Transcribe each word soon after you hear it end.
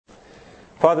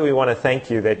Father, we want to thank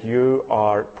you that you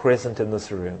are present in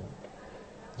this room.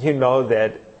 You know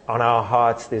that on our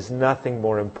hearts there's nothing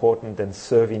more important than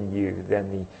serving you,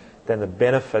 than the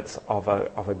benefits of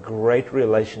a great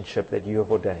relationship that you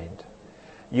have ordained.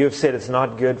 You have said it's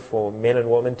not good for men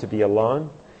and women to be alone.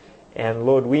 And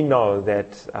Lord, we know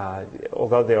that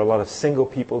although there are a lot of single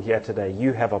people here today,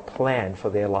 you have a plan for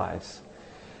their lives.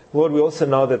 Lord, we also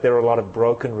know that there are a lot of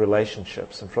broken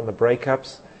relationships. And from the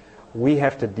breakups, we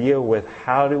have to deal with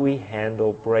how do we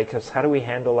handle breakups? How do we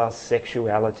handle our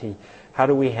sexuality? How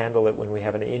do we handle it when we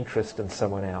have an interest in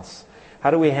someone else?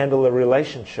 How do we handle a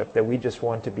relationship that we just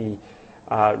want to be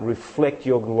reflect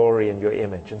your glory and your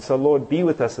image? And so, Lord, be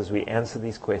with us as we answer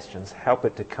these questions. Help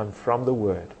it to come from the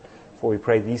Word. For we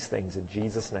pray these things in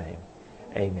Jesus' name.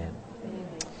 Amen.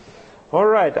 All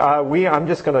right, I'm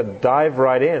just going to dive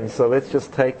right in. So let's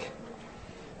just take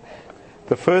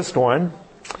the first one.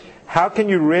 How can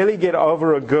you really get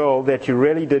over a girl that you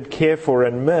really did care for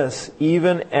and miss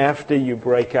even after you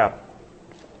break up?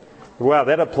 Well,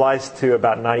 that applies to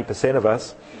about 90% of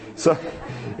us. So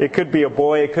it could be a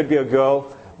boy, it could be a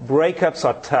girl. Breakups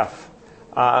are tough.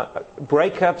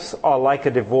 Breakups are like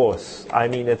a divorce. I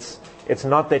mean, it's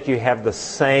not that you have the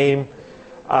same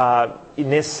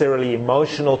necessarily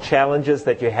emotional challenges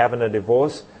that you have in a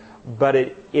divorce, but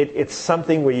it's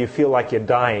something where you feel like you're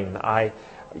dying.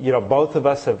 Both of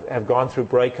us have gone through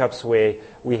breakups where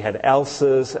we had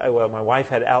ulcers. Well, my wife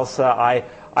had ulcer.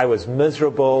 I was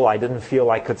miserable. I didn't feel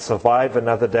I could survive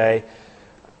another day.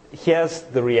 Here's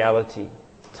the reality.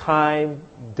 Time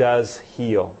does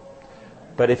heal.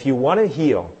 But if you want to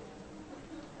heal,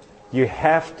 you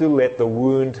have to let the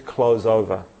wound close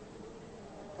over.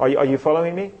 Are you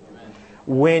following me?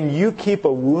 When you keep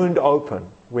a wound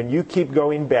open, when you keep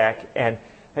going back, and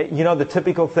you know the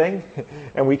typical thing,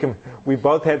 and we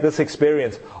both had this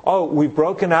experience. Oh, we've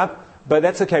broken up, but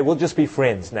that's okay. We'll just be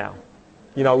friends now.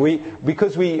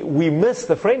 Because we missed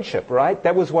the friendship, right?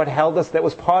 That was what held us. That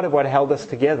was part of what held us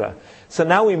together. So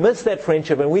now we miss that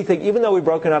friendship, and we think even though we've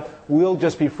broken up, we'll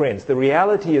just be friends. The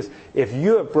reality is, if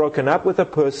you have broken up with a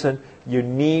person, you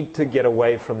need to get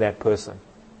away from that person.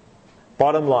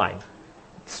 Bottom line.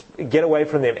 Get away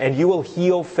from them, and you will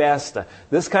heal faster.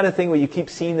 This kind of thing where you keep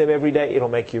seeing them every day, it'll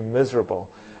make you miserable.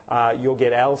 You'll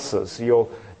get ulcers.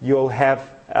 You'll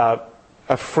have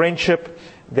a friendship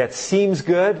that seems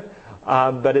good,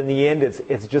 but in the end,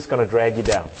 it's just going to drag you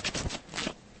down.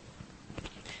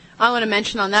 I want to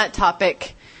mention on that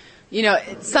topic,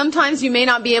 sometimes you may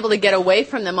not be able to get away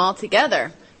from them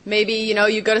altogether. Maybe,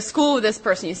 you go to school with this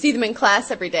person, you see them in class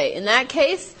every day. In that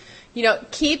case,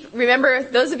 remember,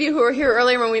 those of you who were here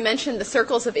earlier when we mentioned the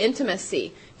circles of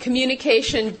intimacy,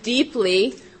 communication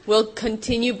deeply will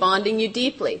continue bonding you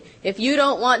deeply. If you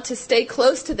don't want to stay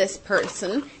close to this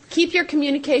person, keep your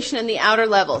communication in the outer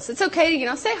levels. It's okay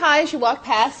to, say hi as you walk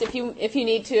past if you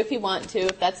need to, if you want to,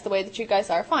 if that's the way that you guys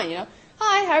are, fine,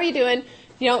 Hi, how are you doing?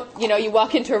 You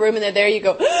walk into a room and they're there, you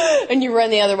go, and you run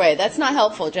the other way. That's not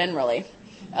helpful generally.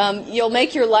 You'll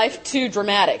make your life too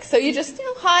dramatic. So you just,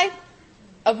 hi.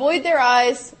 Avoid their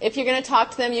eyes. If you're going to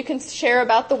talk to them, you can share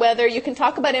about the weather. You can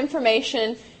talk about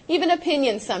information, even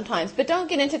opinions sometimes. But don't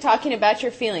get into talking about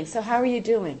your feelings. So how are you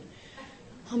doing?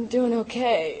 I'm doing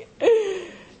okay.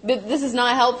 This is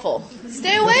not helpful.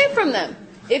 Stay away from them.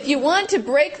 If you want to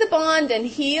break the bond and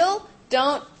heal,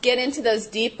 don't get into those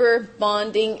deeper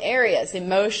bonding areas.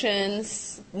 Emotions,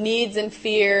 needs and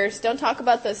fears. Don't talk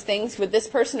about those things with this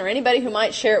person or anybody who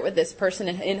might share it with this person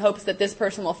in hopes that this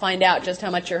person will find out just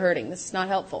how much you're hurting. This is not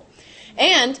helpful.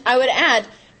 And I would add,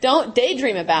 don't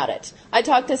daydream about it. I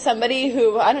talked to somebody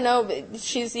who, I don't know,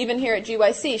 she's even here at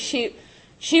GYC.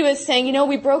 She was saying,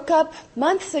 we broke up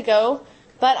months ago,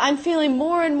 but I'm feeling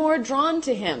more and more drawn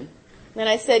to him. And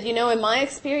I said, in my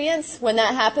experience, when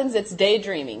that happens, it's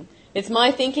daydreaming. It's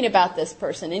my thinking about this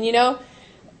person. And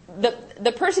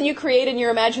the person you create in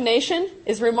your imagination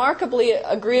is remarkably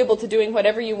agreeable to doing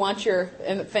whatever you want your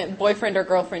boyfriend or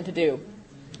girlfriend to do.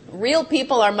 Real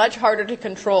people are much harder to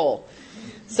control.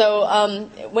 So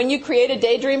when you create a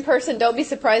daydream person, don't be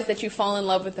surprised that you fall in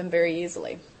love with them very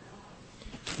easily.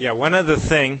 Yeah, one other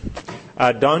thing,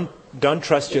 don't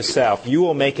trust yourself. You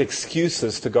will make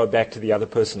excuses to go back to the other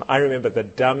person. I remember the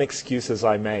dumb excuses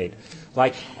I made.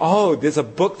 Like, there's a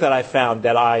book that I found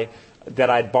that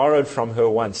I'd borrowed from her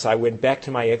once. I went back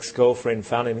to my ex-girlfriend,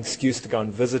 found an excuse to go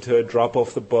and visit her, drop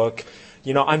off the book.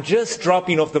 I'm just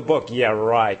dropping off the book. Yeah,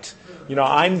 right.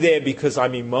 I'm there because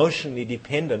I'm emotionally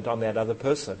dependent on that other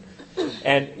person.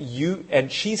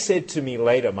 And she said to me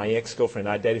later, my ex-girlfriend,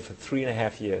 I dated for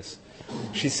 3.5 years.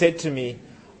 She said to me,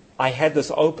 I had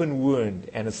this open wound,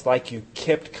 and it's like you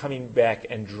kept coming back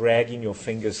and dragging your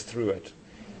fingers through it.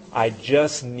 I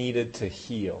just needed to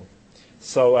heal.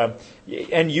 So,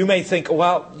 and you may think,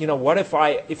 well, what if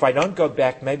I don't go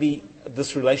back, maybe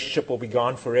this relationship will be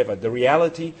gone forever. The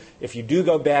reality, if you do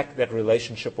go back, that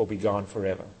relationship will be gone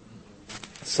forever.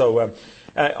 So,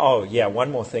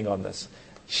 one more thing on this.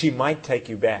 She might take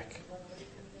you back,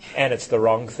 and it's the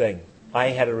wrong thing. I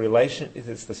had a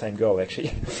it's the same girl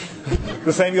actually.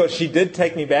 The same girl, she did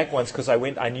take me back once because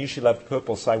I knew she loved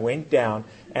purple, so I went down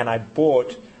and I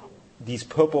bought these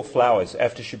purple flowers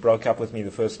after she broke up with me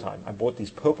the first time. I bought these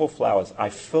purple flowers. I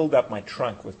filled up my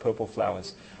trunk with purple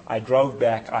flowers. I drove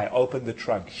back, I opened the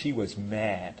trunk. She was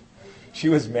mad. She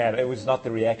was mad. It was not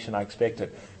the reaction I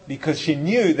expected because she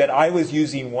knew that I was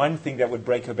using one thing that would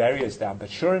break her barriers down. But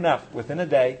sure enough, within a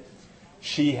day,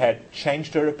 she had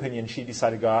changed her opinion. She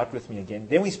decided to go out with me again.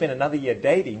 Then we spent another year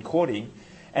dating, courting,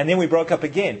 and then we broke up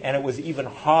again. And it was even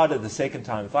harder the second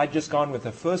time. If I'd just gone with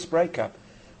the first breakup,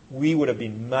 we would have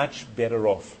been much better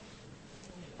off.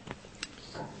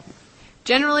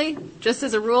 Generally, just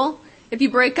as a rule, if you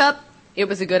break up, it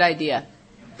was a good idea.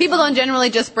 People don't generally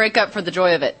just break up for the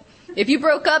joy of it. If you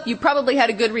broke up, you probably had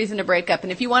a good reason to break up.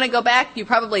 And if you want to go back, you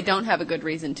probably don't have a good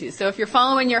reason to. So if you're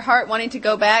following your heart wanting to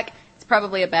go back, it's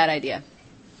probably a bad idea.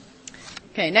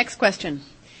 Okay, next question.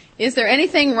 Is there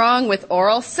anything wrong with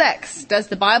oral sex? Does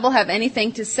the Bible have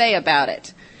anything to say about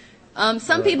it?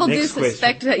 Some people do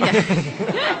suspect that.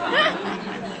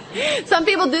 Yeah. Some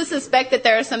people do suspect that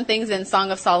there are some things in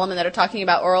Song of Solomon that are talking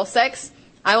about oral sex.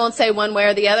 I won't say one way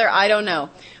or the other. I don't know.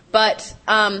 But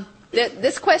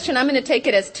this question, I'm going to take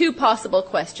it as two possible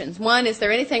questions. One, is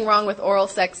there anything wrong with oral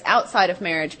sex outside of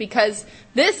marriage? Because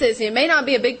it may not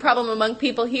be a big problem among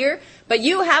people here, but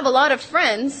you have a lot of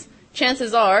friends,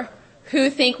 chances are, who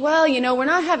think, well, we're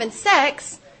not having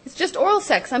sex. It's just oral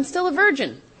sex. I'm still a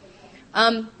virgin.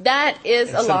 That is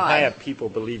a lie. Some higher people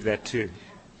believe that too.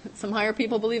 Some higher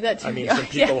people believe that too? I mean, some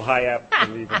people high up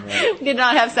believe in that. Did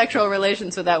not have sexual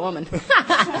relations with that woman.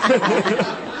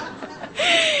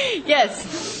 Yes.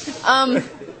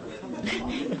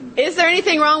 Is there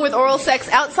anything wrong with oral sex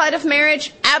outside of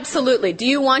marriage? Absolutely. Do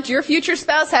you want your future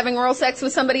spouse having oral sex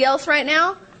with somebody else right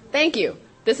now? Thank you.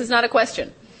 This is not a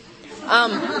question.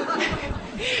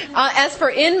 As for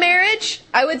in marriage,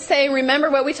 I would say,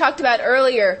 remember what we talked about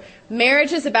earlier.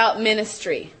 Marriage is about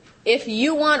ministry. If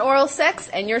you want oral sex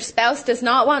and your spouse does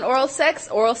not want oral sex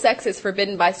is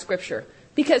forbidden by Scripture.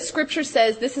 Because Scripture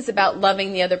says this is about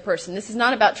loving the other person. This is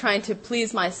not about trying to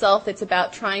please myself. It's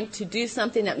about trying to do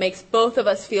something that makes both of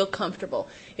us feel comfortable.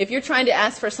 If you're trying to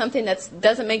ask for something that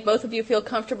doesn't make both of you feel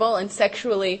comfortable and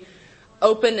sexually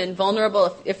open and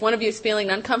vulnerable, if one of you is feeling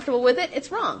uncomfortable with it,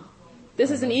 it's wrong. This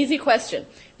is an easy question.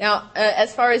 Now,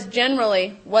 as far as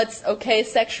generally what's okay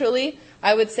sexually,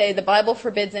 I would say the Bible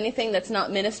forbids anything that's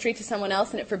not ministry to someone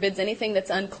else, and it forbids anything that's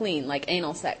unclean, like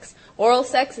anal sex. Oral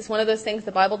sex is one of those things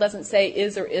the Bible doesn't say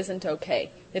is or isn't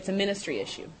okay. It's a ministry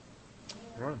issue.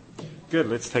 Right. Good.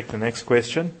 Let's take the next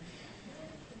question.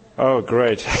 Oh,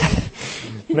 great.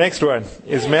 Next one.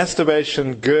 Is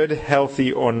masturbation good,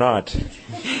 healthy, or not?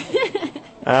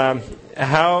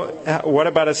 What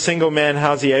about a single man?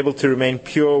 How's he able to remain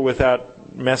pure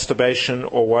without masturbation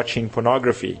or watching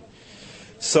pornography?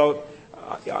 So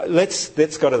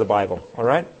let's go to the Bible, all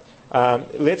right?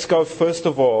 Let's go first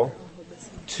of all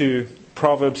to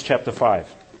Proverbs chapter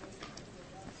 5.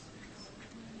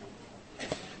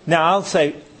 Now I'll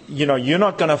say, you're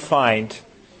not going to find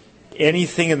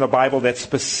anything in the Bible that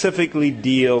specifically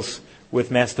deals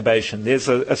with masturbation. There's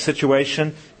a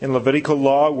situation in Levitical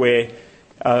law where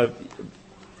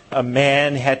a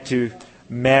man had to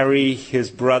marry his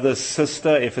brother's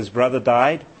sister if his brother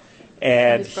died.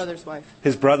 And his brother's wife.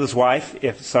 His brother's wife,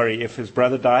 if his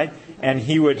brother died. And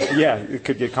he would, it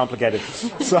could get complicated.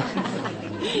 So,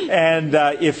 and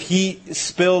if he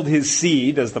spilled his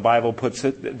seed, as the Bible puts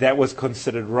it, that was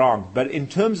considered wrong. But in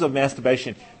terms of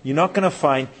masturbation, you're not going to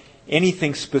find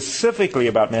anything specifically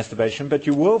about masturbation, but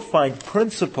you will find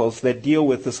principles that deal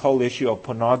with this whole issue of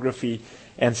pornography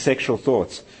and sexual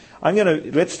thoughts.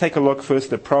 Let's take a look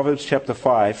first at Proverbs chapter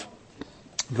 5,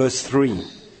 verse 3.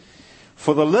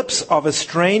 For the lips of a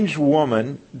strange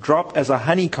woman drop as a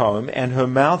honeycomb, and her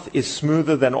mouth is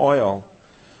smoother than oil.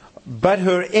 But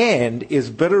her end is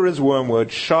bitter as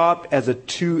wormwood, sharp as a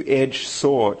two-edged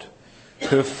sword.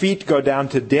 Her feet go down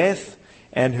to death,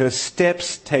 and her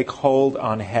steps take hold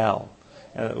on hell,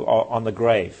 on the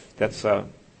grave. That's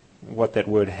what that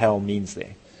word hell means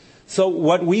there. So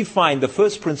what we find, the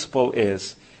first principle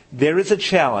is, there is a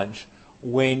challenge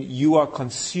when you are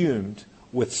consumed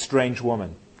with strange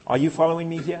woman. Are you following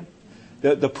me here?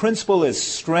 The principle is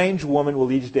strange woman will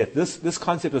lead to death. This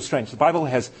concept of strange, the Bible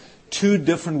has two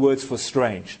different words for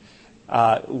strange.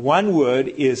 One word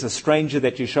is a stranger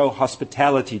that you show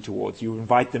hospitality towards. You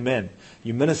invite them in.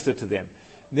 You minister to them.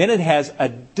 Then it has a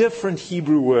different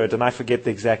Hebrew word, and I forget the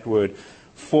exact word,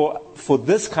 for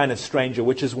this kind of stranger,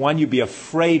 which is one you be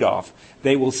afraid of.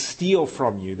 They will steal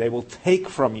from you. They will take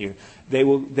from you. They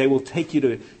will take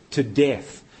you to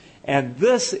death. And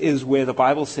this is where the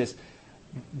Bible says,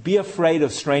 be afraid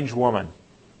of strange woman.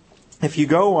 If you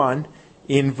go on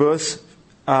in verse,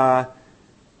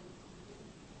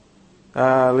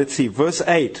 verse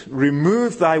 8,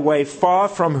 remove thy way far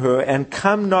from her and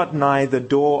come not nigh the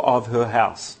door of her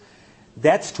house.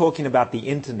 That's talking about the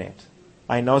internet.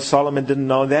 I know Solomon didn't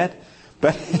know that,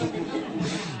 but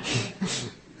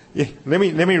yeah, let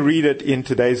me read it in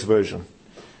today's version.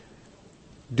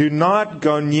 Do not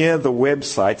go near the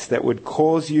websites that would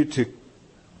cause you to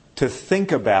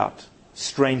think about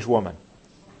strange woman.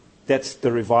 That's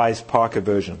the Revised Parker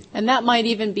version. And that might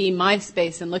even be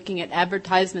MySpace and looking at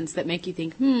advertisements that make you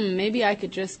think, maybe I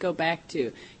could just go back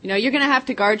to. You're going to have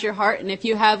to guard your heart, and if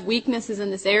you have weaknesses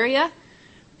in this area,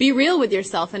 be real with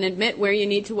yourself and admit where you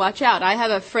need to watch out. I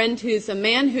have a friend who's a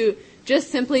man who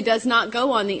just simply does not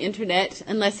go on the internet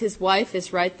unless his wife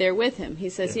is right there with him. He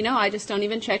says, I just don't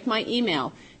even check my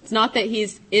email. It's not that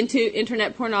he's into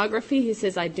internet pornography. He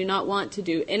says, I do not want to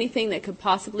do anything that could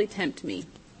possibly tempt me.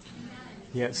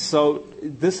 Yeah, so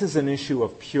this is an issue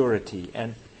of purity.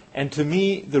 And to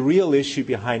me, the real issue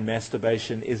behind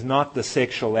masturbation is not the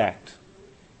sexual act.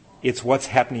 It's what's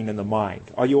happening in the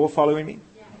mind. Are you all following me?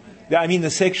 Yeah. I mean, the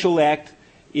sexual act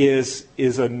is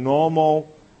a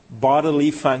normal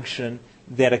bodily function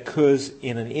that occurs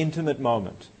in an intimate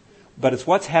moment. But it's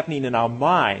what's happening in our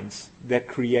minds that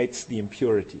creates the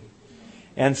impurity.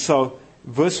 And so,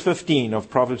 verse 15 of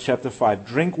Proverbs chapter 5,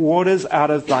 drink waters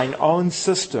out of thine own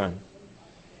cistern,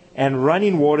 and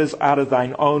running waters out of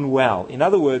thine own well. In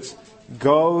other words,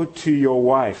 go to your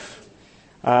wife.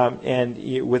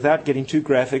 And without getting too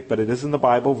graphic, but it is in the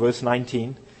Bible, verse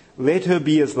 19, let her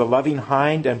be as the loving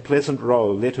hind and pleasant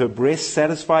roe. Let her breast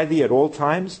satisfy thee at all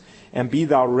times, and be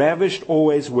thou ravished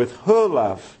always with her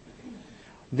love.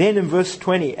 Then in verse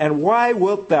 20, and why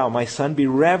wilt thou, my son, be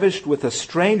ravished with a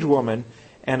strange woman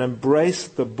and embrace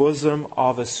the bosom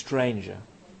of a stranger?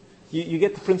 You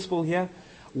get the principle here?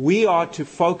 We are to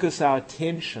focus our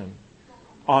attention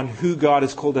on who God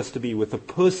has called us to be, with the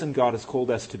person God has called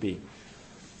us to be.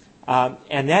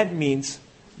 And that means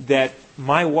that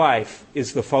my wife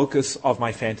is the focus of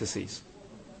my fantasies.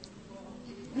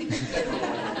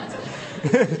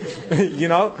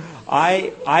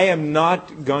 I am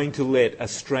not going to let a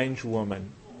strange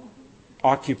woman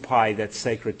occupy that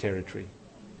sacred territory.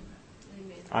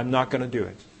 I'm not going to do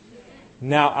it.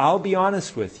 Now, I'll be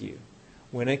honest with you.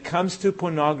 When it comes to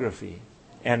pornography,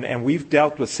 and we've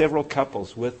dealt with several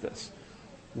couples with this,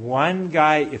 one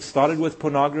guy, it started with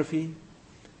pornography,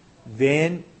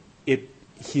 then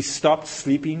he stopped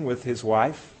sleeping with his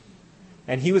wife,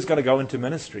 and he was going to go into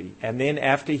ministry. And then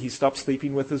after he stopped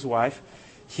sleeping with his wife,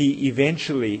 he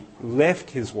eventually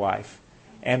left his wife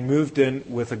and moved in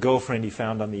with a girlfriend he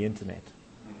found on the internet.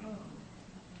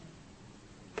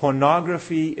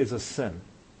 Pornography is a sin.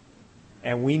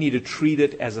 And we need to treat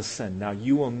it as a sin. Now,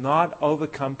 you will not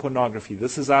overcome pornography.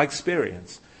 This is our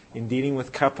experience in dealing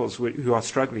with couples who are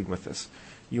struggling with this.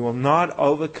 You will not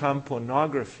overcome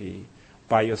pornography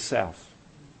by yourself.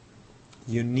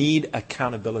 You need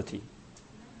accountability.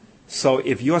 So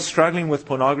if you're struggling with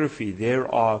pornography, there's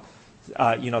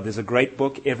a great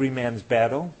book, Every Man's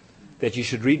Battle, that you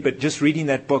should read. But just reading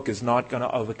that book is not going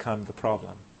to overcome the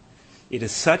problem. It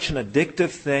is such an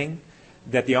addictive thing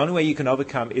that the only way you can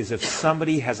overcome is if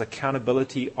somebody has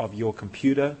accountability of your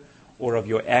computer or of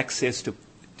your access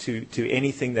to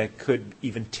anything that could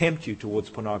even tempt you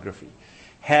towards pornography.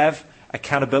 Have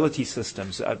accountability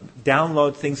systems.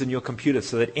 Download things in your computer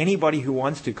so that anybody who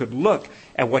wants to could look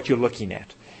at what you're looking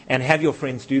at. And have your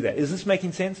friends do that. Is this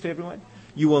making sense to everyone?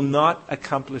 You will not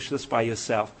accomplish this by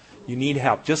yourself. You need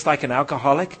help. Just like an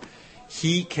alcoholic,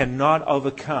 he cannot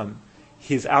overcome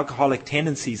his alcoholic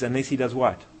tendencies unless he does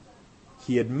what?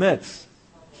 He admits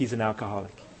he's an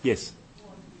alcoholic. Yes?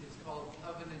 It's called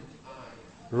covenant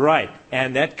eyes. Right.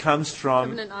 And that comes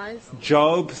from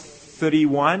Job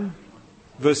 31,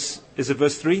 is it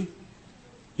verse 3?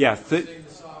 Yeah.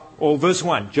 Or verse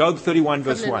 1. Job 31,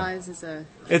 verse 1. Covenant eyes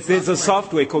is There's a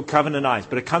software called Covenant Eyes,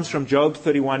 but it comes from Job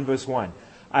 31, verse 1.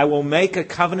 I will make a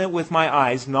covenant with my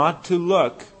eyes not to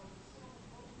look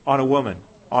on a woman,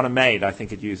 on a maid, I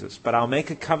think it uses, but I'll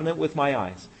make a covenant with my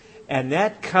eyes. And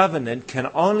that covenant can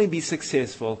only be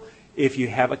successful if you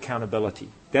have accountability.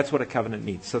 That's what a covenant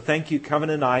needs. So thank you,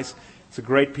 Covenant Eyes. It's a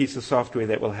great piece of software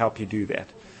that will help you do that.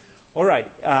 All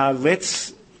right,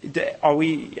 let's Are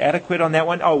we adequate on that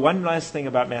one? Oh, one last thing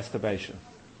about masturbation.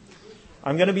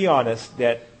 I'm going to be honest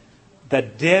that the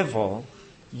devil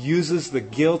uses the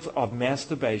guilt of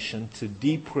masturbation to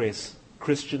depress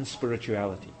Christian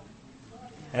spirituality.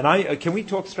 And can we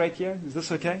talk straight here? Is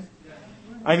this okay?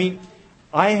 I mean,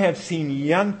 I have seen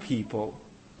young people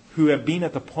who have been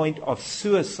at the point of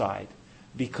suicide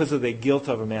because of their guilt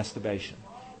over masturbation.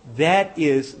 That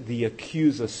is the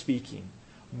accuser speaking.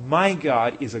 My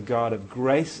God is a God of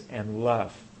grace and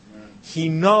love. He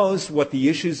knows what the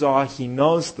issues are. He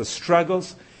knows the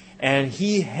struggles. And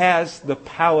He has the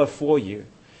power for you.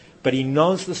 But He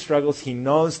knows the struggles. He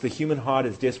knows the human heart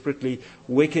is desperately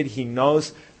wicked. He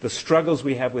knows the struggles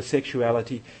we have with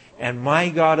sexuality. And my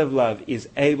God of love is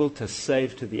able to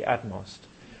save to the utmost.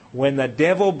 When the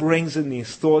devil brings in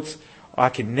these thoughts, I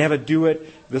can never do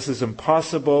it. This is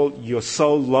impossible. You're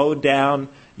so low down.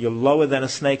 You're lower than a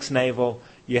snake's navel.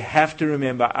 You have to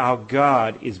remember our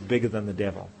God is bigger than the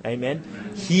devil. Amen?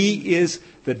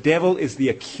 The devil is the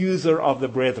accuser of the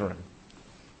brethren.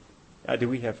 Do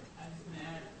we have...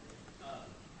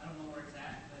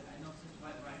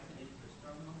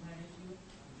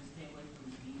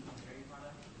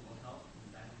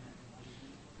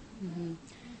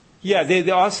 Yeah,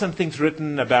 there are some things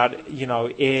written about,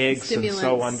 eggs and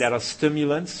so on that are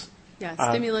stimulants. Yeah,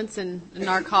 stimulants and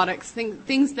narcotics,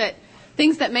 things that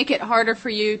make it harder for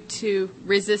you to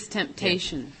resist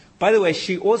temptation. Yeah. By the way,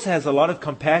 she also has a lot of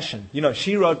compassion.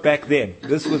 She wrote back then,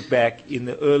 this was back in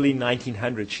the early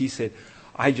 1900s, she said,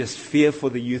 I just fear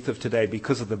for the youth of today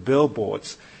because of the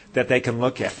billboards that they can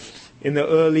look at. In the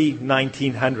early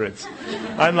 1900s.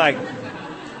 I'm like,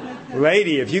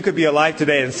 lady, if you could be alive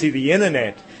today and see the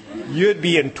internet, you'd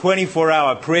be in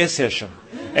 24-hour prayer session.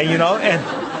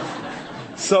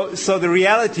 So the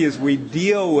reality is we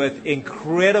deal with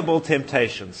incredible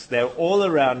temptations. They're all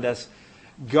around us.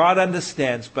 God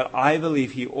understands, but I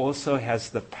believe He also has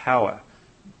the power.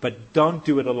 But don't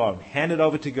do it alone. Hand it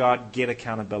over to God. Get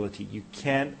accountability. You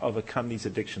can't overcome these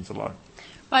addictions alone.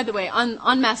 By the way,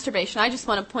 on masturbation, I just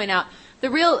want to point out the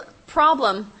real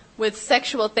problem with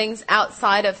sexual things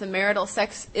outside of the marital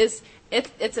sex is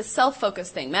it's a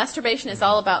self-focused thing. Masturbation is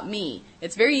all about me.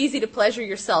 It's very easy to pleasure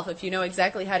yourself if you know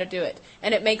exactly how to do it.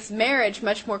 And it makes marriage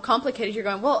much more complicated. You're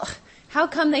going, well, how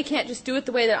come they can't just do it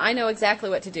the way that I know exactly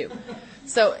what to do?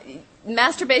 So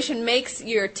masturbation makes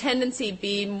your tendency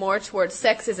be more towards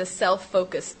sex as a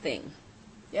self-focused thing.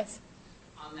 Yes?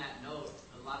 On that note,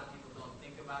 a lot of people don't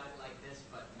think about it like this,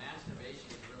 but masturbation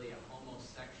is really a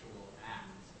homosexual act.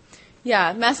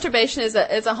 Yeah, masturbation is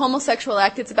a homosexual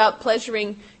act. It's about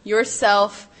pleasuring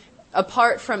yourself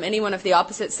apart from anyone of the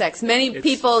opposite sex. Many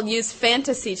people use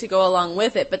fantasy to go along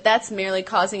with it, but that's merely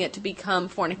causing it to become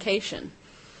fornication.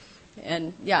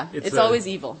 And yeah, it's always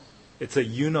evil. It's a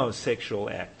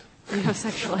unisexual act.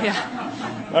 Unisexual,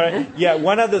 yeah. All right. Yeah,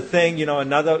 one other thing,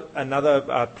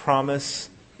 another promise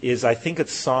is, I think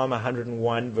it's Psalm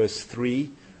 101, verse 3,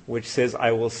 which says,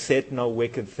 I will set no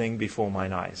wicked thing before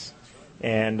mine eyes.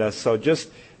 And so just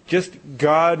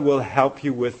God will help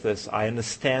you with this. I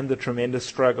understand the tremendous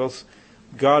struggles.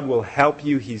 God will help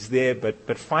you. He's there.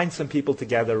 But find some people to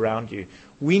gather around you.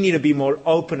 We need to be more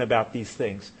open about these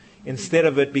things instead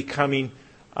of it becoming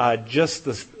just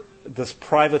this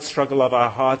private struggle of our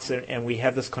hearts, and we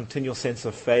have this continual sense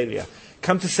of failure.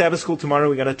 Come to Sabbath school tomorrow.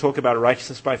 We're going to talk about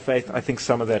righteousness by faith. I think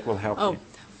some of that will help you.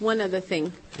 One other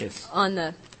thing. Yes. On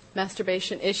the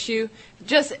masturbation issue.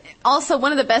 Just also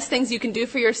one of the best things you can do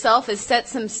for yourself is set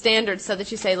some standards so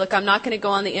that you say, look, I'm not going to go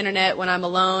on the internet when I'm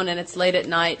alone and it's late at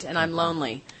night and I'm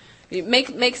lonely. You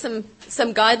make some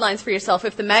guidelines for yourself.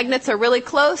 If the magnets are really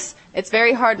close, it's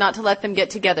very hard not to let them get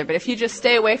together. But if you just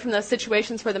stay away from those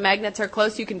situations where the magnets are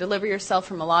close, you can deliver yourself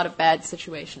from a lot of bad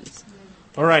situations.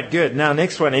 All right, good. Now,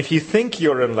 next one. If you think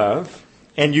you're in love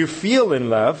and you feel in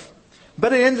love,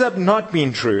 but it ends up not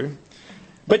being true,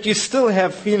 but you still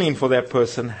have feeling for that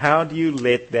person, how do you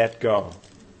let that go?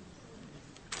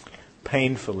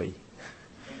 Painfully.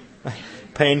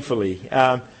 Painfully.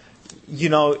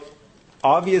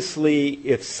 Obviously,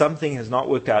 if something has not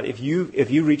worked out, if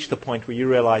you reach the point where you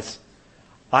realize,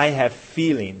 I have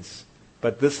feelings,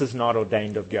 but this is not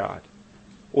ordained of God,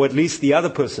 or at least the other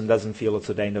person doesn't feel it's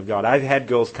ordained of God. I've had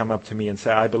girls come up to me and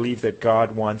say, I believe that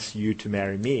God wants you to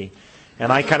marry me.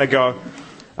 And I kind of go,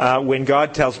 when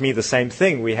God tells me the same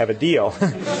thing, we have a deal.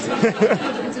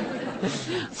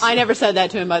 I never said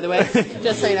that to him, by the way,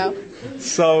 just so you know.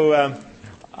 So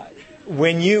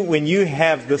when you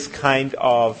have this kind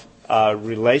of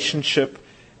relationship,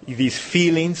 these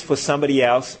feelings for somebody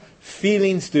else,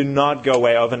 feelings do not go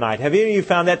away overnight. Have any of you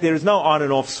found that? There is no on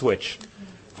and off switch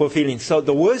for feelings. So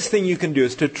the worst thing you can do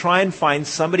is to try and find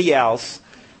somebody else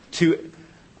to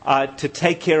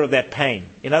take care of that pain.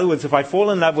 In other words, if I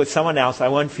fall in love with someone else, I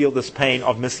won't feel this pain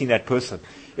of missing that person.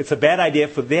 It's a bad idea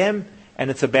for them, and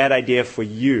it's a bad idea for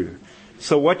you.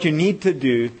 So what you need to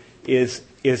do is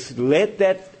let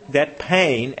that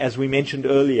pain, as we mentioned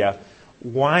earlier,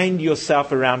 wind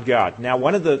yourself around God. Now,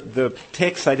 one of the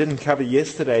texts I didn't cover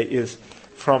yesterday is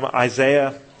from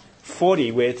Isaiah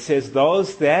 40, where it says,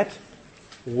 those that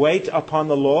wait upon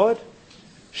the Lord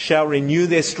shall renew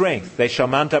their strength. They shall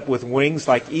mount up with wings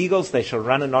like eagles. They shall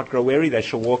run and not grow weary. They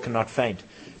shall walk and not faint.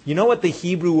 You know what the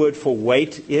Hebrew word for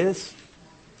wait is?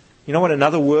 You know what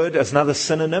another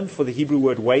synonym for the Hebrew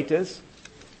word wait is?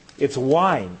 It's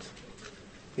wind.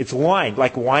 It's wind,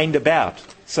 like wind about.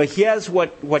 So here's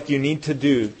what you need to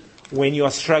do when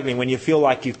you're struggling, when you feel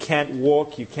like you can't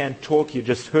walk, you can't talk, you're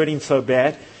just hurting so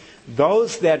bad.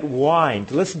 Those that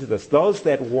wind, listen to this, those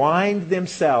that wind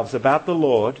themselves about the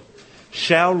Lord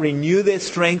shall renew their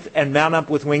strength and mount up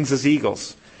with wings as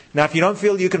eagles. Now, if you don't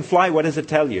feel you can fly, what does it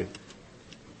tell you?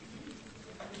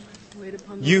 Wait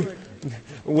upon the Lord.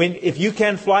 If you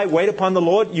can fly, wait upon the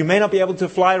Lord. You may not be able to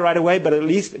fly right away,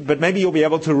 but maybe you'll be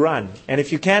able to run. And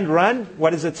if you can't run,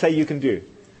 what does it say you can do?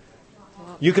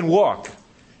 You can walk.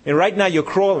 And right now you're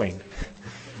crawling.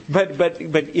 But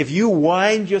if you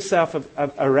wind yourself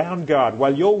around God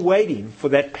while you're waiting for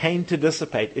that pain to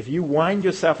dissipate, if you wind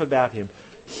yourself about Him,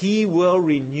 He will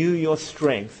renew your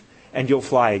strength and you'll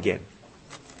fly again.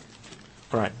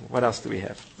 All right, what else do we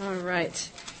have? All right.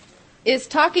 Is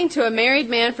talking to a married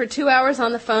man for 2 hours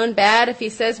on the phone bad if he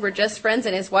says we're just friends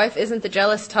and his wife isn't the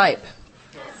jealous type?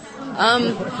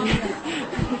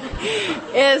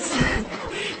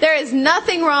 There is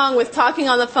nothing wrong with talking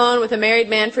on the phone with a married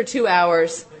man for 2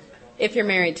 hours if you're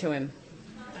married to him.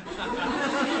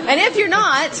 And if you're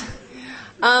not,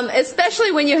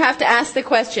 especially when you have to ask the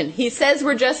question, he says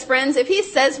we're just friends. If he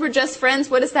says we're just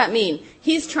friends, what does that mean?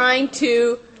 He's trying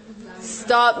to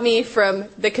stop me from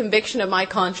the conviction of my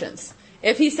conscience.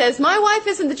 If he says, my wife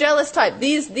isn't the jealous type,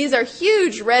 these are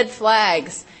huge red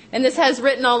flags. And this has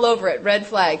written all over it, red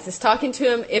flags. It's talking to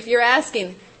him, if you're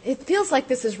asking, it feels like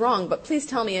this is wrong, but please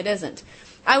tell me it isn't.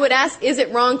 I would ask, is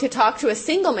it wrong to talk to a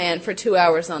single man for 2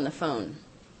 hours on the phone?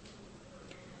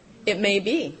 It may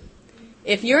be.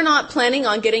 If you're not planning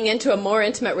on getting into a more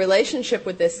intimate relationship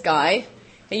with this guy,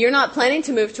 and you're not planning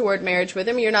to move toward marriage with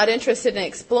him, you're not interested in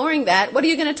exploring that, what are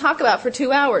you going to talk about for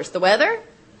 2 hours? The weather?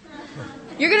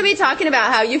 You're going to be talking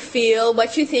about how you feel,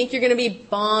 what you think. You're going to be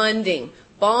bonding.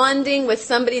 Bonding with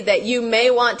somebody that you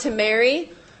may want to marry,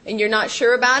 and you're not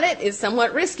sure about it, is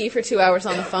somewhat risky for 2 hours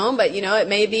on the phone, but it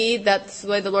may be that's the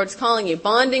way the Lord's calling you.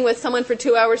 Bonding with someone for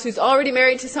 2 hours who's already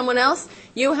married to someone else,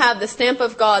 you have the stamp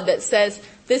of God that says,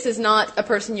 this is not a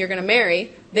person you're going to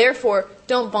marry, therefore,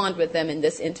 don't bond with them in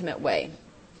this intimate way.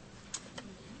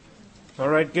 All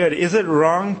right, good. Is it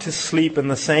wrong to sleep in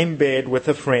the same bed with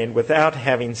a friend without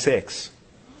having sex?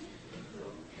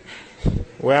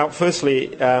 Well,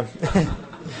 firstly, I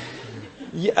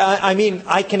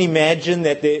can imagine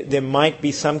that there might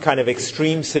be some kind of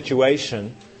extreme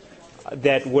situation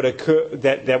that would occur,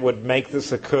 that would make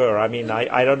this occur.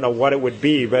 I don't know what it would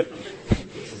be, but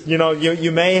you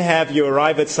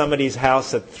arrive at somebody's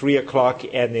house at 3:00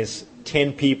 and there's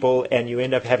 10 people and you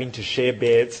end up having to share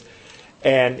beds.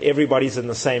 And everybody's in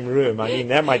the same room.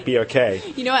 That might be okay.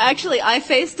 Actually, I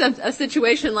faced a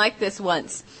situation like this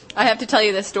once. I have to tell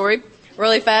you this story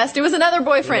really fast. It was another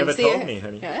boyfriend. You never told me,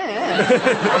 honey.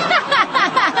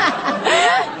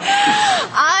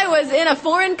 I was in a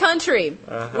foreign country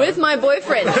with my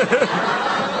boyfriend.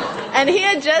 And he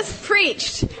had just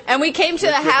preached. And we came to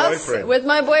the house with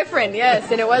my boyfriend.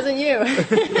 Yes, and it wasn't you.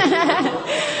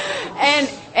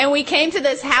 And we came to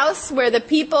this house where the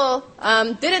people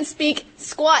didn't speak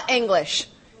squat English.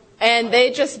 And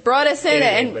they just brought us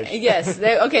in. Yes,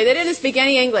 they didn't speak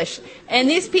any English. And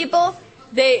these people,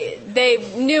 they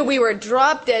knew we were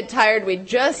drop dead tired. We'd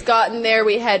just gotten there.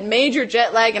 We had major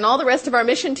jet lag. And all the rest of our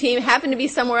mission team happened to be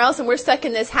somewhere else. And we're stuck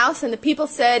in this house. And the people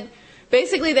said,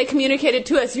 basically they communicated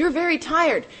to us, you're very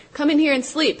tired. Come in here and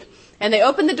sleep. And they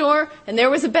opened the door, and there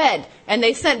was a bed. And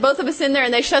they sent both of us in there,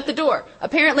 and they shut the door.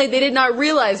 Apparently, they did not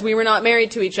realize we were not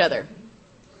married to each other.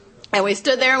 And we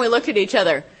stood there, and we looked at each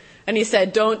other. And he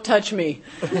said, don't touch me.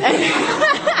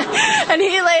 And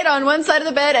he laid on one side of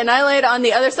the bed, and I laid on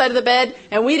the other side of the bed.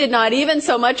 And we did not even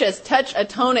so much as touch a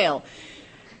toenail.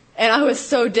 And I was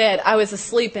so dead. I was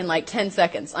asleep in like 10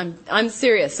 seconds. I'm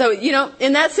serious. So,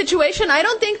 in that situation, I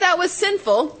don't think that was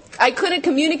sinful. I couldn't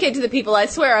communicate to the people, I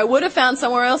swear. I would have found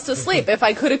somewhere else to sleep if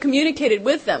I could have communicated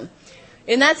with them.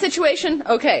 In that situation,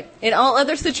 okay. In all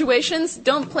other situations,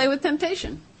 don't play with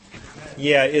temptation.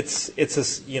 Yeah, it's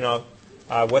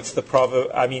what's the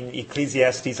proverb? I mean,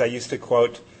 Ecclesiastes, I used to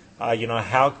quote,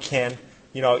 how can,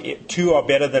 two are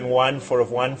better than one, for if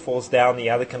one falls down, the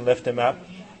other can lift him up.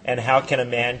 And how can a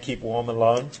man keep warm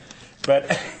alone?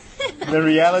 But the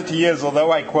reality is,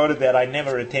 although I quoted that, I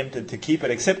never attempted to keep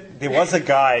it, except there was a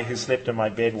guy who slept in my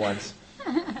bed once.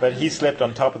 But he slept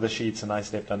on top of the sheets and I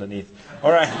slept underneath.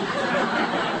 All right.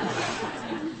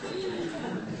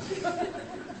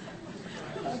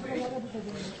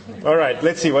 All right,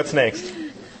 let's see, what's next?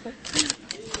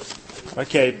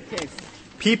 Okay.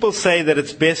 People say that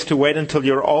it's best to wait until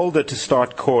you're older to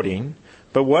start courting.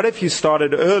 But what if you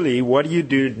started early? What do you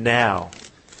do now?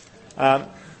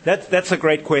 That's a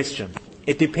great question.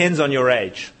 It depends on your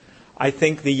age. I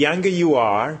think the younger you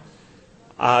are,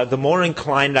 the more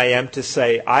inclined I am to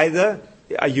say either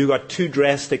you got two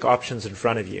drastic options in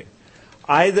front of you.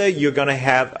 Either you're going to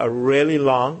have a really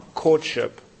long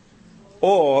courtship,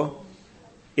 or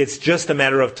it's just a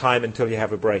matter of time until you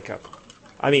have a breakup.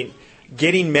 I mean,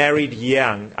 getting married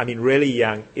young, really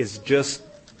young, is just,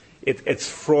 it's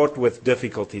fraught with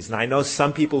difficulties. And I know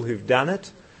some people who've done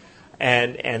it,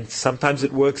 and sometimes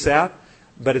it works out,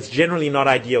 but it's generally not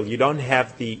ideal. You don't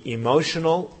have the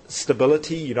emotional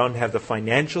stability, you don't have the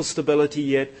financial stability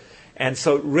yet. And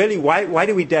so really, why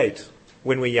do we date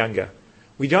when we're younger?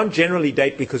 We don't generally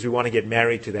date because we want to get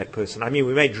married to that person. I mean,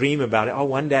 we may dream about it. Oh,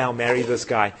 one day I'll marry this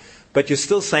guy. But you're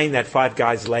still saying that 5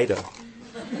 guys later.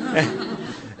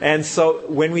 And so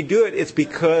when we do it, it's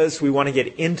because we want to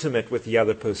get intimate with the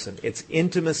other person. It's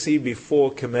intimacy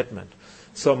before commitment.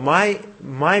 So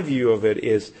my view of it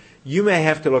is, you may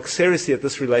have to look seriously at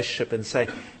this relationship and say,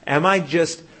 am I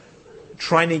just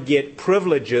trying to get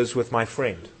privileges with my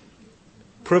friend?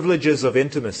 Privileges of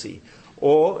intimacy.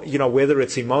 Or, whether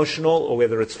it's emotional or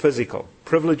whether it's physical.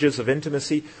 Privileges of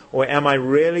intimacy. Or am I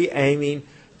really aiming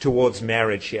towards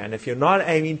marriage here? And if you're not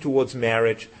aiming towards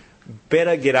marriage,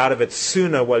 better get out of it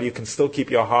sooner while you can still keep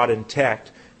your heart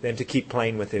intact than to keep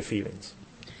playing with their feelings.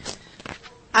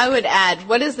 I would add,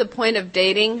 what is the point of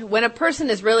dating? When a person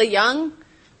is really young,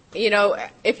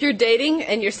 if you're dating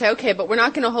and you say, okay, but we're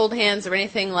not going to hold hands or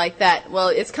anything like that, well,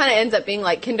 it kind of ends up being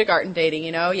like kindergarten dating,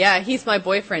 yeah, he's my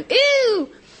boyfriend. Ew!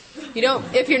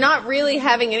 If you're not really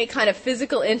having any kind of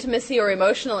physical intimacy or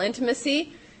emotional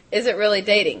intimacy, is it really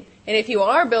dating? And if you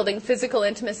are building physical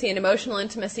intimacy and emotional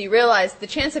intimacy, realize the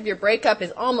chance of your breakup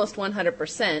is almost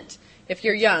 100% if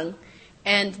you're young.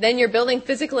 And then you're building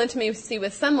physical intimacy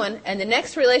with someone, and the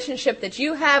next relationship that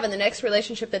you have and the next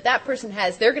relationship that that person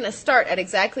has, they're going to start at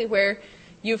exactly where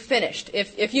you've finished.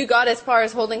 If you got as far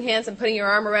as holding hands and putting your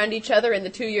arm around each other in the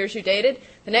 2 years you dated,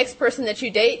 the next person that you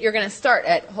date, you're going to start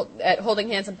at holding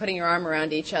hands and putting your arm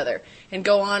around each other and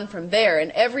go on from there.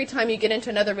 And every time you get into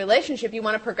another relationship, you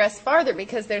want to progress farther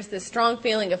because there's this strong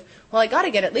feeling of, well, I got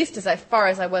to get at least as far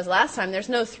as I was last time. There's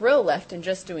no thrill left in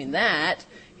just doing that.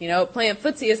 Playing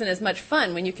footsie isn't as much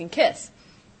fun when you can kiss.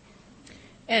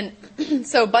 And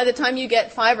so by the time you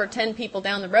get 5 or 10 people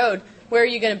down the road, where are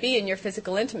you going to be in your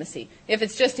physical intimacy? If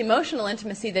it's just emotional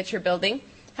intimacy that you're building,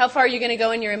 how far are you going to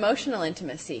go in your emotional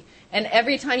intimacy? And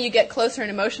every time you get closer in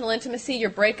emotional intimacy, your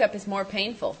breakup is more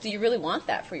painful. Do you really want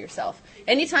that for yourself?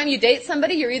 Anytime you date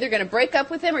somebody, you're either going to break up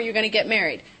with them or you're going to get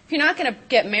married. If you're not going to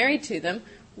get married to them,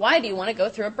 why do you want to go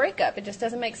through a breakup? It just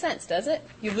doesn't make sense, does it?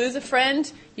 You lose a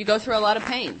friend, you go through a lot of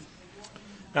pain.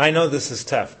 I know this is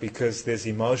tough because there's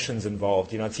emotions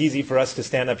involved. It's easy for us to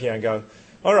stand up here and go,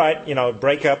 all right,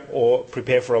 break up or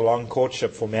prepare for a long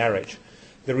courtship for marriage.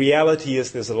 The reality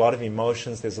is there's a lot of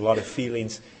emotions, there's a lot of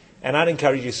feelings, and I'd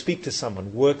encourage you to speak to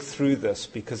someone, work through this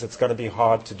because it's going to be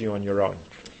hard to do on your own.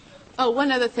 Oh,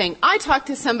 one other thing. I talked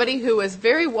to somebody who was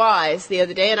very wise the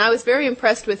other day, and I was very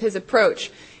impressed with his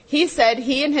approach. He said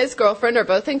he and his girlfriend are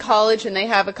both in college, and they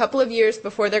have a couple of years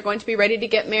before they're going to be ready to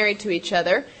get married to each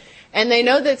other. And they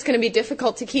know that it's going to be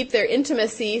difficult to keep their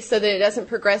intimacy so that it doesn't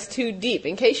progress too deep.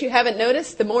 In case you haven't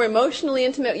noticed, the more emotionally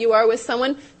intimate you are with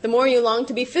someone, the more you long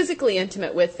to be physically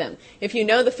intimate with them. If you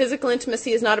know the physical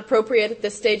intimacy is not appropriate at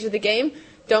this stage of the game,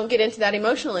 don't get into that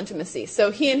emotional intimacy. So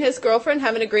he and his girlfriend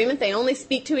have an agreement. They only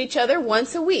speak to each other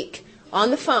once a week on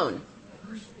the phone.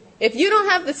 If you don't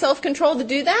have the self-control to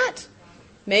do that,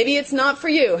 maybe it's not for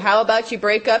you. How about you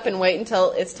break up and wait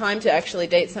until it's time to actually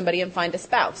date somebody and find a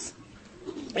spouse?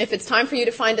 If it's time for you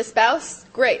to find a spouse,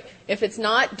 great. If it's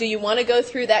not, do you want to go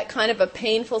through that kind of a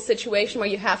painful situation where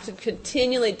you have to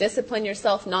continually discipline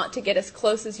yourself not to get as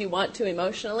close as you want to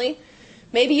emotionally?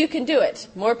 Maybe you can do it.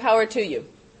 More power to you.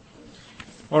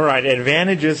 All right,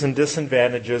 advantages and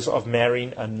disadvantages of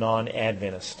marrying a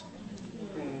non-Adventist.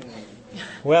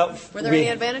 Well, were there any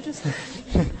advantages?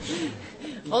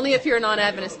 Only if you're a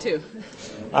non-Adventist too.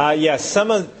 Some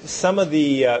of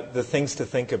the things to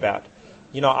think about.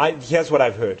 Here's what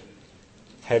I've heard.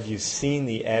 Have you seen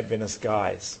the Adventist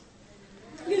guys?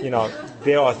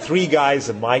 There are 3 guys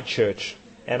in my church,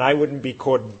 and I wouldn't be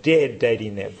caught dead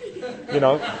dating them.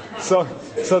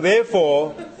 So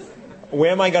therefore,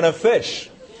 where am I going to fish?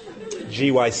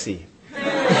 GYC.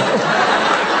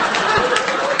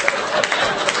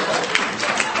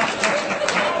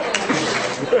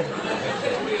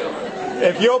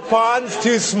 If your pond's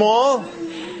too small,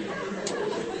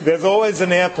 there's always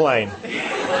an airplane.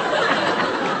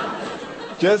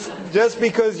 Just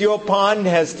because your pond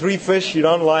has 3 fish you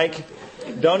don't like,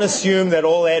 don't assume that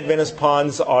all Adventist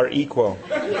ponds are equal.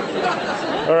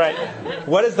 All right,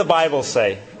 what does the Bible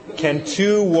say? Can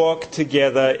 2 walk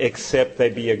together except they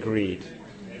be agreed?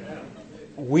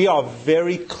 We are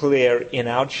very clear in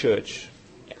our church,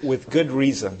 with good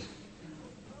reason.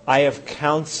 I have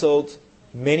counseled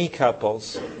many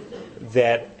couples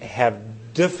that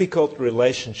have difficult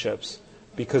relationships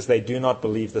because they do not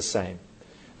believe the same.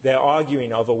 They're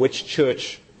arguing over which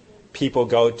church people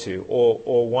go to,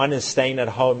 or one is staying at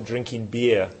home drinking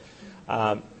beer.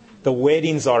 The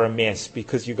weddings are a mess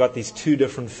because you've got these 2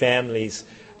 different families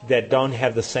that don't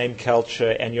have the same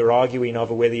culture, and you're arguing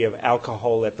over whether you have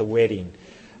alcohol at the wedding.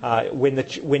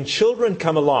 When children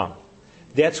come along,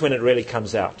 that's when it really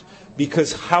comes out.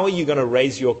 Because how are you going to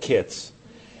raise your kids?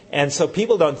 And so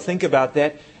people don't think about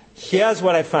that. Here's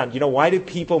what I found. Why do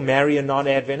people marry a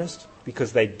non-Adventist?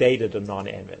 Because they dated a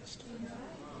non-Adventist.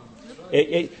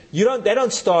 They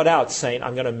don't start out saying,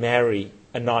 I'm going to marry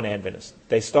a non-Adventist.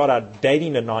 They start out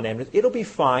dating a non-Adventist. It'll be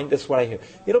fine. That's what I hear.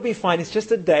 It'll be fine. It's just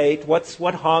a date.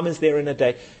 What harm is there in a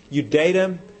date? You date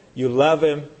him, you love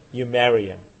him, you marry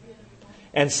him.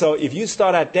 And so if you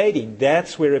start out dating,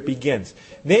 that's where it begins.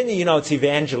 Then, it's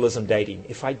evangelism dating.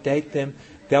 If I date them,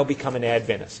 they'll become an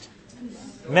Adventist.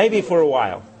 Maybe for a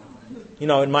while.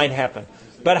 It might happen.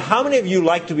 But how many of you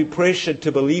like to be pressured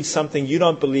to believe something you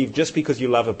don't believe just because you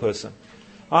love a person?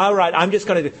 All right, I'm just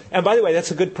going to do... And by the way, that's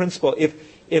a good principle.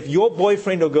 If your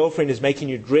boyfriend or girlfriend is making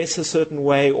you dress a certain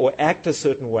way or act a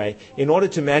certain way in order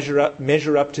to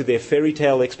measure up to their fairy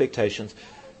tale expectations,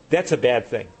 that's a bad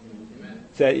thing.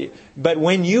 But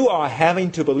when you are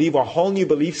having to believe a whole new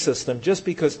belief system just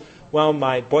because,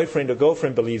 my boyfriend or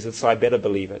girlfriend believes it, so I better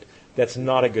believe it, that's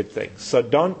not a good thing. So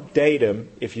don't date them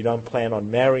if you don't plan on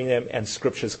marrying them, and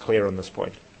Scripture's clear on this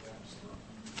point.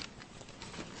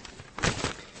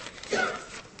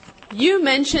 You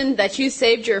mentioned that you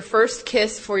saved your first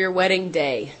kiss for your wedding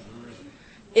day.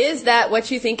 Is that what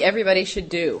you think everybody should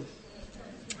do?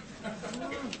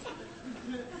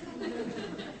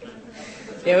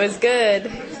 It was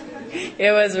good.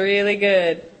 It was really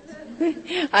good.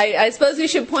 I suppose we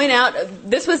should point out,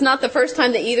 this was not the first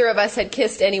time that either of us had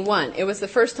kissed anyone. It was the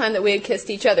first time that we had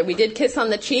kissed each other. We did kiss on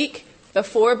the cheek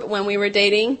before when we were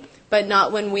dating, but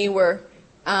not when we were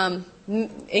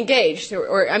engaged.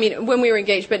 When we were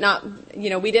engaged, but not,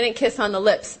 we didn't kiss on the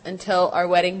lips until our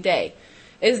wedding day.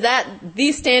 Is that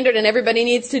the standard and everybody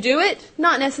needs to do it?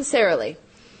 Not necessarily.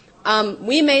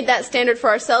 We made that standard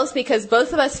for ourselves because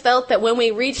both of us felt that when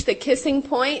we reached the kissing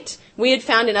point, we had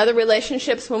found in other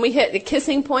relationships, when we hit the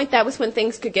kissing point, that was when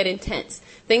things could get intense.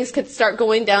 Things could start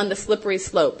going down the slippery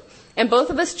slope. And both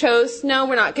of us chose, no,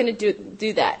 we're not going to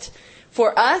do that.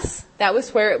 For us, that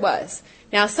was where it was.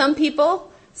 Now, some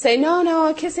people say,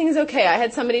 no, kissing is okay. I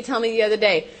had somebody tell me the other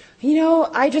day,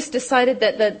 I just decided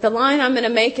that the line I'm going to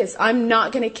make is I'm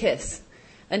not going to kiss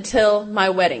until my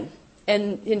wedding.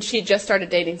 And she just started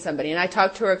dating somebody. And I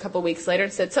talked to her a couple weeks later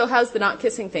and said, so how's the not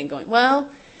kissing thing going?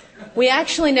 Well, we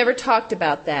actually never talked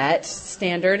about that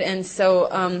standard. And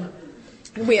so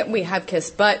we have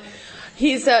kissed. But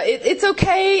it's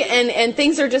okay. And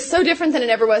things are just so different than it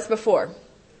ever was before.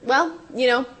 Well,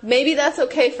 maybe that's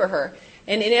okay for her.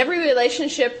 And in every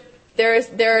relationship, there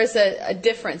is a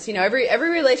difference. Every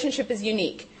relationship is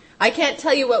unique. I can't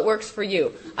tell you what works for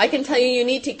you. I can tell you you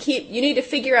need to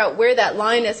figure out where that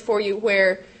line is for you,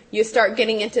 where you start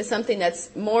getting into something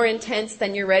that's more intense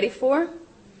than you're ready for,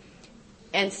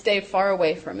 and stay far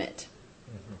away from it.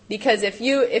 Because if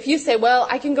you say, well,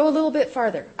 I can go a little bit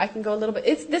farther, I can go a little bit,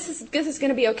 this is going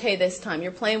to be okay this time.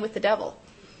 You're playing with the devil.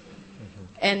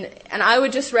 And I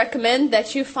would just recommend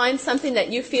that you find something that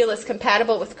you feel is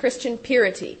compatible with Christian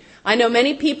purity. I know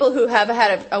many people who have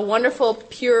had a wonderful,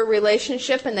 pure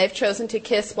relationship and they've chosen to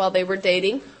kiss while they were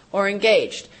dating or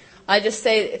engaged. I just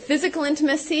say physical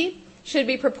intimacy should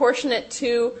be proportionate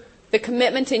to the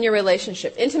commitment in your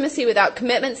relationship. Intimacy without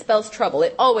commitment spells trouble.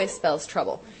 It always spells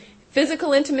trouble.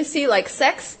 Physical intimacy, like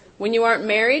sex, when you aren't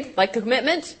married, like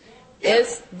commitment,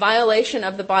 is violation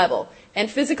of the Bible. And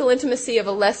physical intimacy of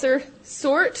a lesser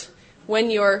sort,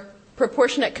 when your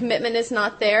proportionate commitment is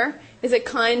not there, is a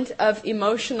kind of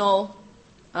emotional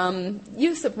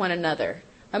use of one another.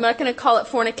 I'm not going to call it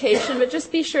fornication, but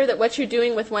just be sure that what you're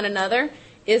doing with one another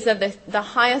is of the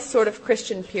highest sort of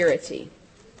Christian purity.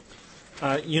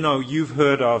 You've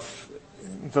heard of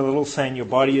the little saying, your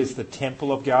body is the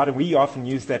temple of God, and we often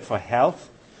use that for health.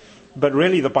 But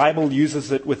really, the Bible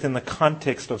uses it within the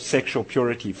context of sexual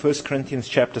purity. 1 Corinthians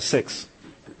chapter 6.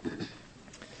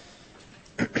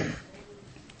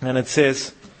 And it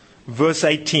says, verse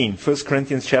 18, 1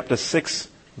 Corinthians chapter 6,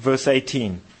 verse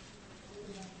 18.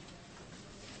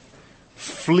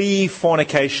 Flee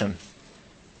fornication.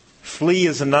 Flee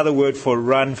is another word for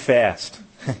run fast.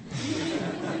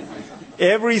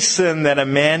 Every sin that a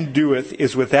man doeth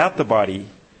is without the body,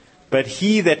 but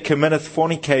he that committeth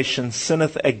fornication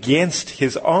sinneth against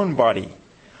his own body.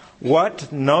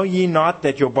 What? Know ye not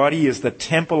that your body is the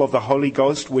temple of the Holy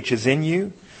Ghost which is in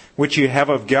you, which you have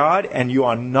of God, and you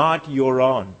are not your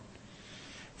own?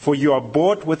 For you are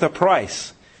bought with a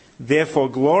price. Therefore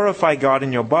glorify God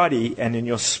in your body and in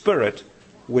your spirit,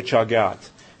 which are God's.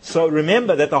 So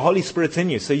remember that the Holy Spirit's in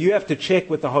you. So you have to check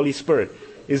with the Holy Spirit.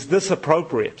 Is this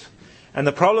appropriate? And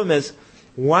the problem is,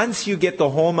 once you get the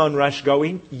hormone rush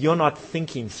going, you're not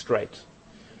thinking straight.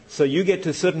 So you get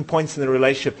to certain points in the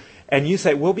relationship, and you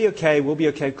say, we'll be okay,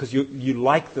 because you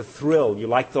like the thrill, you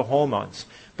like the hormones.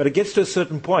 But it gets to a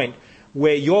certain point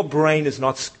where your brain is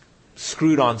not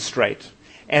screwed on straight.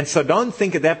 And so don't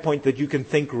think at that point that you can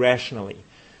think rationally.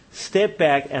 Step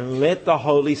back and let the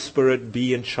Holy Spirit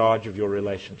be in charge of your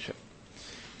relationship.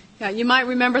 Yeah, you might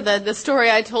remember the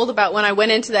story I told about when I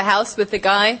went into the house with the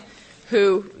guy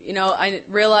who, I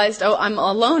realized, I'm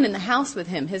alone in the house with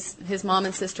him. His mom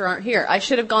and sister aren't here. I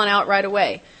should have gone out right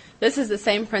away. This is the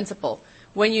same principle.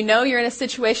 When you know you're in a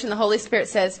situation, the Holy Spirit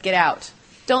says, get out.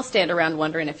 Don't stand around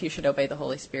wondering if you should obey the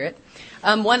Holy Spirit.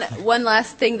 One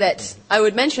last thing that I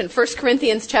would mention, 1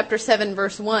 Corinthians chapter 7,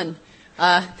 verse 1.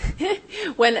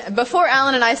 Before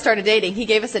Alan and I started dating, he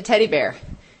gave us a teddy bear.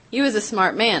 He was a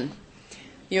smart man.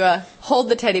 You hold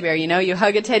the teddy bear, you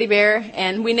hug a teddy bear,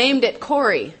 and we named it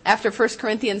Corey after 1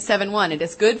 Corinthians 7:1. It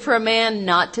is good for a man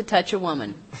not to touch a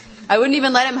woman. I wouldn't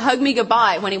even let him hug me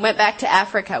goodbye when he went back to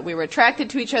Africa. We were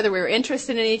attracted to each other, we were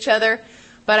interested in each other,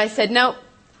 but I said, no,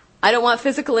 I don't want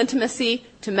physical intimacy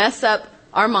to mess up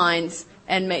our minds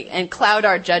and cloud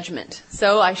our judgment.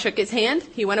 So I shook his hand,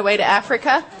 he went away to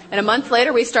Africa, and a month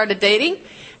later we started dating,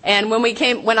 and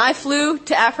when I flew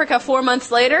to Africa 4 months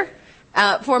later,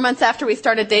 4 months after we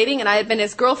started dating, and I had been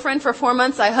his girlfriend for 4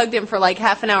 months, I hugged him for like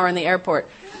half an hour in the airport.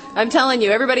 I'm telling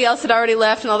you, everybody else had already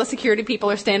left, and all the security people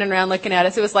are standing around looking at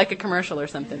us. It was like a commercial or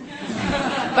something.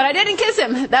 But I didn't kiss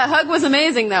him. That hug was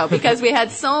amazing, though, because we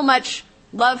had so much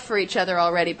love for each other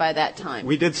already by that time.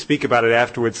 We did speak about it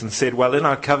afterwards and said, well, in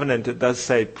our covenant it does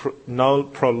say no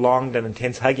prolonged and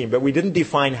intense hugging, but we didn't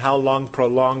define how long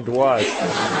prolonged was.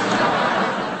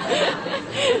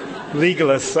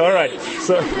 Legalists, all right.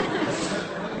 So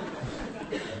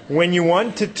when you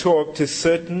want to talk to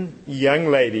certain young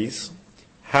ladies,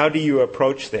 how do you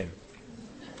approach them?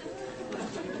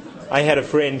 I had a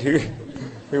friend who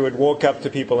would walk up to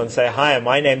people and say, hi,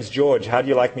 my name's George. How do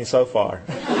you like me so far?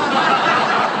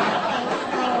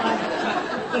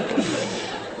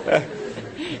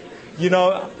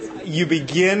 You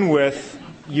begin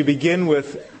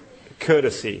with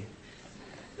courtesy,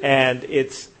 and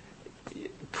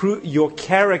your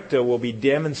character will be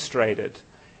demonstrated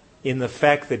in the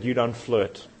fact that you don't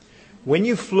flirt. When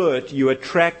you flirt, you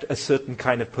attract a certain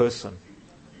kind of person,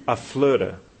 a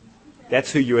flirter.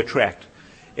 That's who you attract.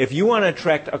 If you want to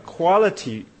attract a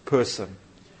quality person,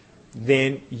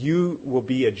 then you will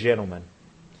be a gentleman.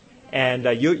 And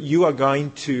you are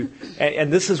going to,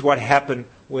 and this is what happened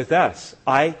with us.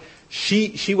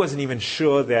 She wasn't even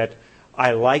sure that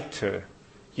I liked her,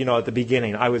 at the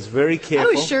beginning. I was very careful.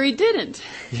 I was sure he didn't.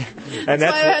 Yeah. And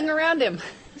that's why I hung around him.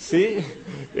 See?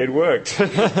 It worked.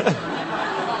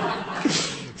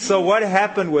 So what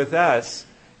happened with us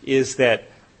is that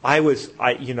I was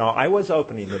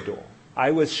opening the door.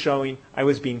 I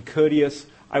was being courteous.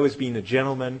 I was being a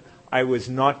gentleman. I was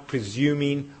not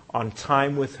presuming on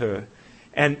time with her.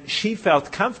 And she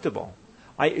felt comfortable.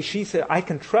 She said, I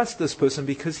can trust this person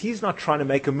because he's not trying to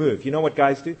make a move. You know what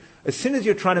guys do? As soon as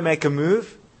you're trying to make a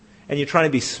move and you're trying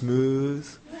to be smooth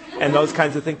and those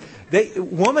kinds of things,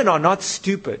 women are not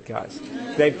stupid, guys.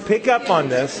 They pick up on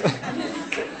this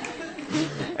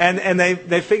and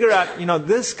they figure out,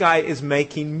 this guy is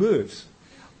making moves.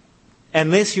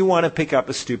 Unless you want to pick up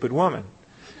a stupid woman.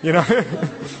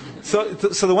 So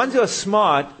the ones who are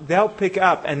smart, they'll pick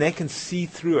up and they can see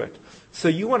through it. So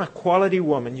you want a quality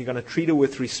woman, you're going to treat her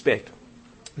with respect.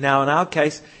 Now, in our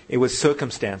case, it was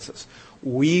circumstances.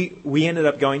 we ended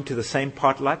up going to the same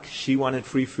potluck. She wanted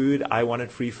free food. I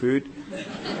wanted free food.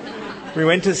 We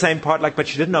went to the same potluck, but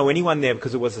she didn't know anyone there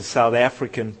because it was a South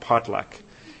African potluck.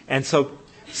 And so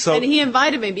and he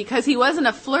invited me because he wasn't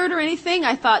a flirt or anything.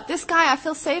 I thought, this guy, I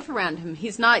feel safe around him.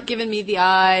 He's not giving me the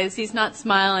eyes. He's not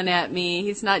smiling at me.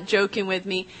 He's not joking with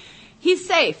me. He's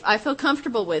safe. I feel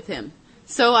comfortable with him.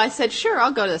 So I said, sure,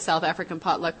 I'll go to the South African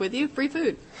potluck with you. Free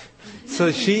food.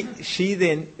 So she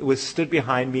then stood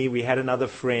behind me. We had another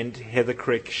friend, Heather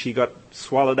Crick. She got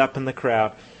swallowed up in the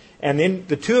crowd. And then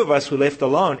the two of us were left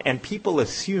alone, and people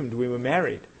assumed we were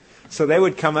married. So they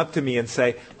would come up to me and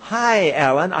say, hi,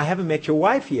 Alan, I haven't met your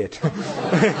wife yet.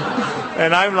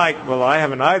 And I'm like, well, I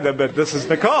haven't either, but this is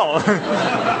Nicole.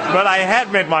 But I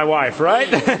had met my wife,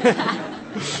 right?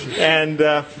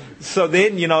 And so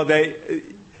then,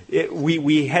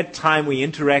 we had time, we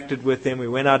interacted with them, we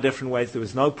went our different ways, there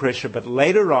was no pressure. But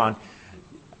later on,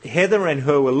 Heather and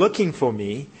her were looking for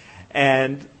me,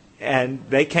 and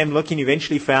they came looking,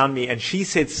 eventually found me, and she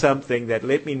said something that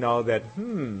let me know that,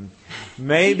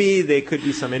 maybe there could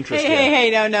be some interest here.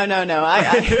 Hey, no.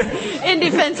 I, in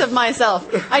defense of myself,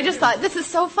 I just thought, this is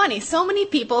so funny. So many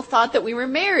people thought that we were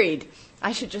married.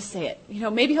 I should just say it.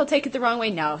 Maybe he'll take it the wrong way.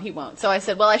 No, he won't. So I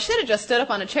said, well, I should have just stood up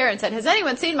on a chair and said, has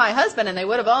anyone seen my husband? And they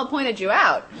would have all pointed you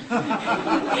out.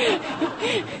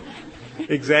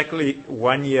 Exactly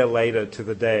 1 year later to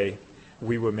the day,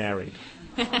 we were married.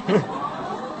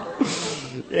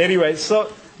 Anyway,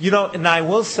 so, and I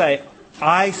will say,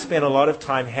 I spent a lot of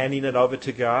time handing it over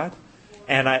to God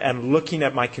and looking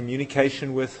at my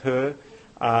communication with her,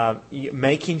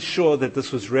 making sure that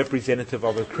this was representative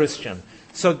of a Christian.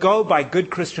 So go by good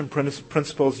Christian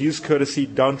principles, use courtesy,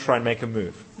 don't try and make a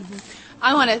move. Mm-hmm.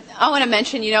 I want to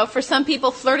mention, for some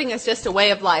people, flirting is just a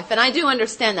way of life. And I do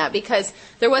understand that because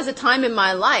there was a time in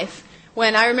my life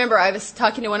when I remember I was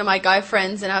talking to one of my guy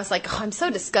friends, and I was like, oh, I'm so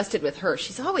disgusted with her.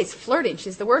 She's always flirting.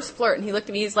 She's the worst flirt. And he looked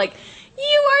at me, he's like,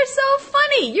 you are so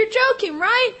funny. You're joking,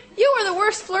 right? You are the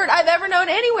worst flirt I've ever known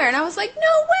anywhere. And I was like, no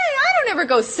way. I don't ever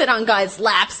go sit on guys'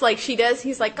 laps like she does.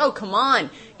 He's like, oh, come on.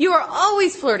 You are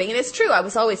always flirting. And it's true. I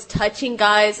was always touching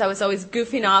guys. I was always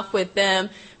goofing off with them,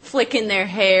 flicking their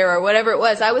hair or whatever it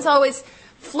was. I was always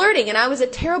flirting, and I was a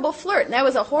terrible flirt. And that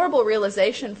was a horrible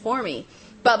realization for me.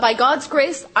 But by God's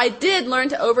grace, I did learn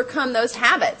to overcome those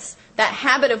habits, that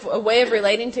habit of a way of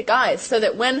relating to guys, so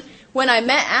that when I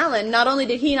met Alan, not only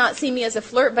did he not see me as a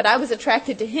flirt, but I was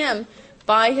attracted to him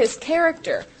by his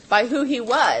character, by who he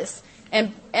was.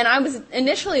 And I was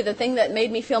initially, the thing that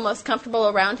made me feel most comfortable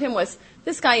around him was,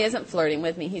 this guy isn't flirting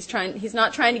with me. He's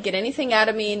not trying to get anything out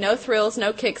of me, no thrills,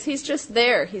 no kicks. He's just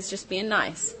there. He's just being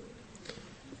nice.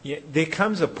 Yeah, there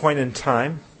comes a point in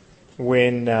time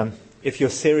when if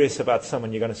you're serious about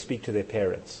someone, you're going to speak to their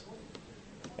parents.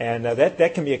 And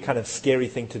that can be a kind of scary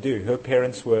thing to do. Her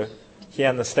parents were here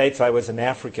in the States. I was in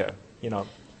Africa.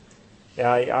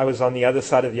 I was on the other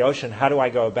side of the ocean. How do I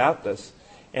go about this?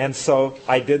 And so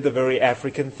I did the very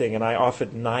African thing, and I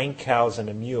offered 9 cows and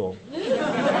a mule.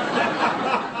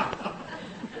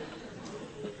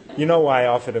 You know why I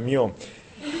offered a mule?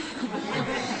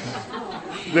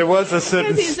 There was a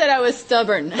certain... Because he said I was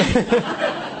stubborn.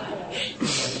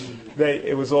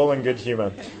 It was all in good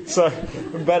humor. So,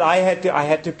 but I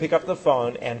had to pick up the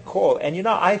phone and call. And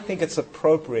I think it's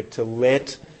appropriate to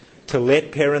let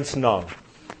parents know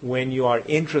when you are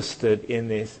interested in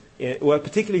this. Well,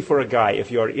 particularly for a guy,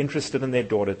 if you are interested in their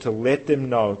daughter, to let them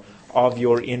know of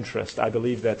your interest. I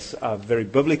believe that's very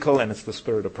biblical, and it's the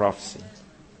spirit of prophecy.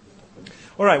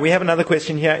 All right, we have another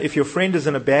question here. If your friend is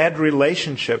in a bad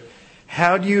relationship,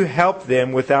 how do you help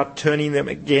them without turning them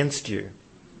against you?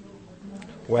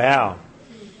 Wow.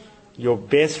 Your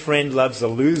best friend loves a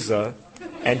loser,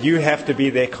 and you have to be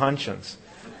their conscience.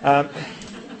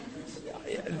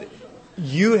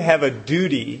 You have a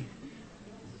duty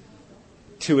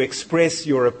to express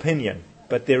your opinion,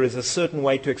 but there is a certain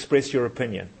way to express your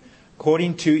opinion.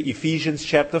 According to Ephesians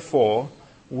chapter 4,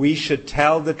 we should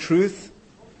tell the truth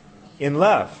in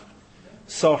love.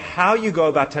 So how you go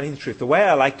about telling the truth, the way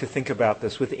I like to think about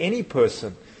this, with any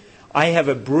person, I have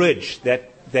a bridge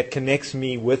that connects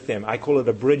me with them. I call it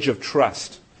a bridge of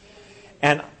trust.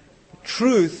 And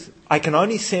truth, I can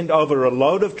only send over a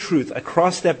load of truth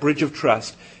across that bridge of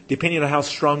trust, depending on how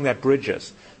strong that bridge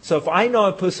is. So if I know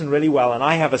a person really well and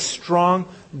I have a strong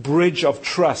bridge of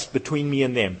trust between me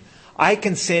and them, I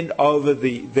can send over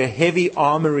the heavy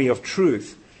armory of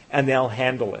truth and they'll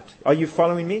handle it. Are you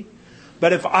following me?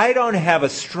 But if I don't have a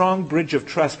strong bridge of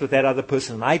trust with that other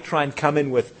person and I try and come in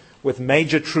with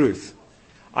major truth,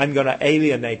 I'm going to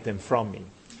alienate them from me.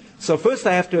 So first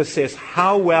I have to assess,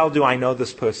 how well do I know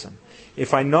this person?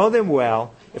 If I know them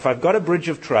well, if I've got a bridge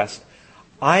of trust,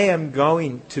 I am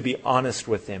going to be honest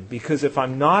with them, because if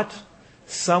I'm not,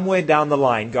 somewhere down the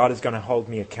line, God is going to hold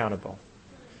me accountable.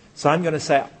 So I'm going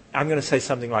to say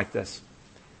something like this.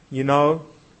 You know,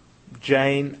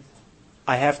 Jane,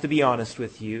 I have to be honest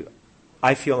with you.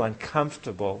 I feel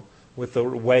uncomfortable with the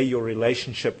way your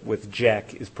relationship with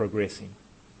Jack is progressing.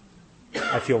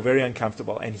 I feel very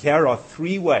uncomfortable. And here are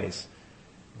 3 ways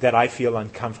that I feel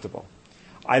uncomfortable.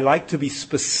 I like to be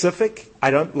specific.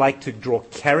 I don't like to draw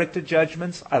character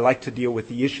judgments. I like to deal with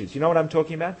the issues. You know what I'm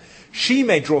talking about? She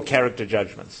may draw character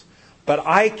judgments, but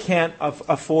I can't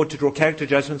afford to draw character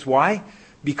judgments. Why?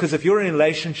 Because if you're in a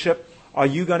relationship, are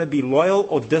you going to be loyal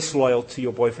or disloyal to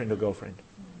your boyfriend or girlfriend?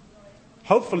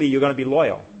 Hopefully you're going to be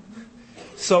loyal.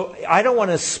 So I don't want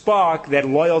to spark that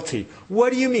loyalty.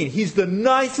 What do you mean? He's the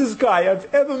nicest guy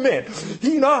I've ever met.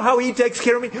 You know how he takes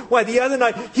care of me? Why, the other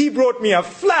night he brought me a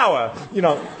flower. You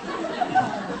know.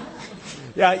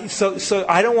 Yeah. So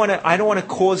I don't want to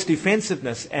cause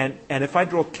defensiveness. And if I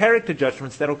draw character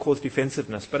judgments, that'll cause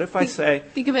defensiveness. But if I say,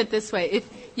 think of it this way: if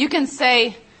you can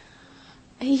say,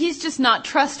 he's just not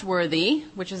trustworthy,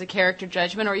 which is a character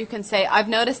judgment, or you can say, I've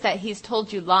noticed that he's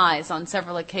told you lies on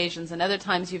several occasions, and other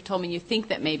times you've told me you think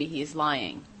that maybe he's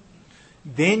lying.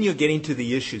 Then you're getting to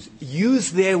the issues.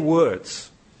 Use their words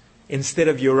instead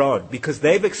of your own, because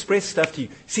they've expressed stuff to you.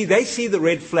 See, they see the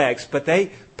red flags, but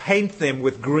they paint them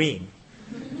with green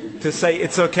to say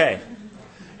it's okay.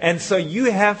 And so you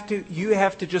have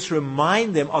to just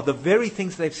remind them of the very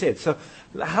things they've said. So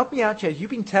help me out, Chad.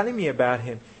 You've been telling me about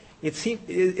him. It seems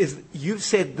you've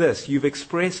said this, you've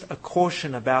expressed a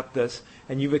caution about this,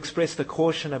 and you've expressed a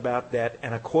caution about that,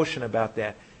 and a caution about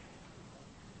that.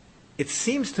 It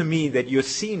seems to me that you're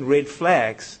seeing red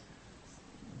flags,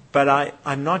 but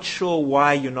I'm not sure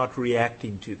why you're not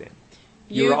reacting to them.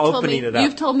 You're opening it up.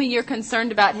 You've told me you're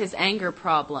concerned about his anger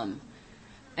problem,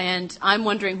 and I'm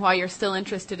wondering why you're still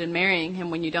interested in marrying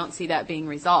him when you don't see that being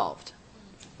resolved.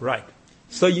 Right.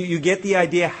 So you get the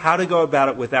idea how to go about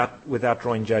it without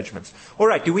drawing judgments. All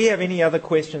right, do we have any other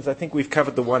questions? I think we've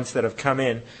covered the ones that have come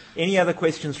in. Any other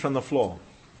questions from the floor?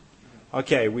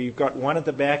 Okay, we've got one at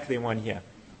the back, then one here.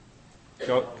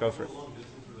 Go for it.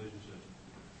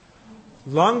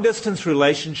 Long-distance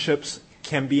relationships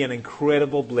can be an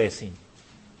incredible blessing,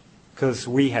 because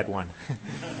we had one.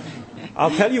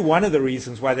 I'll tell you one of the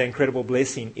reasons why they're incredible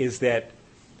blessing is that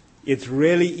it's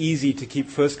really easy to keep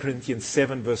 1 Corinthians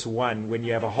 7 verse 1 when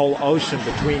you have a whole ocean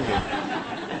between you.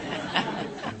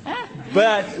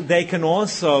 But they can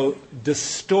also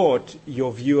distort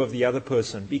your view of the other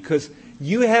person, because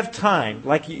you have time,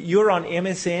 like you're on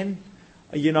MSN,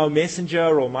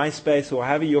 Messenger or MySpace or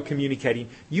however you're communicating,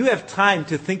 you have time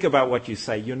to think about what you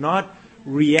say. You're not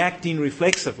reacting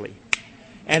reflexively.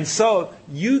 And so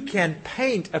you can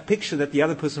paint a picture that the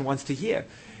other person wants to hear.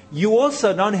 You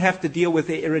also don't have to deal with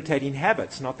their irritating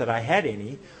habits. Not that I had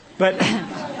any, but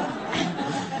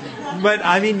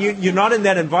I mean, you're not in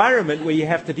that environment where you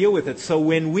have to deal with it. So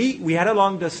when we had a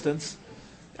long distance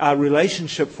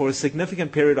relationship for a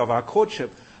significant period of our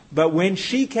courtship, but when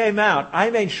she came out, I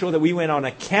made sure that we went on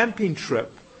a camping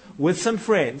trip with some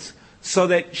friends so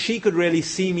that she could really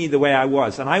see me the way I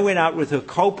was. And I went out with her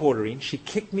colporteuring. She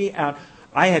kicked me out.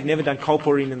 I had never done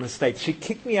colporteuring in the States. She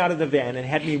kicked me out of the van and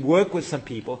had me work with some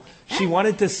people. She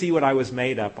wanted to see what I was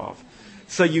made up of.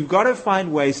 So you've got to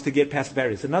find ways to get past the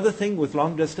barriers. Another thing with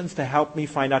long distance to help me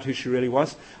find out who she really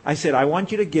was, I said, I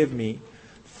want you to give me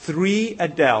 3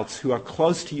 adults who are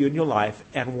close to you in your life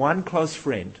and 1 close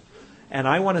friend. And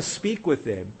I want to speak with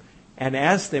them and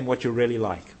ask them what you're really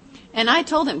like. And I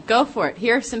told him, go for it.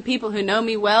 Here are some people who know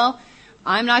me well.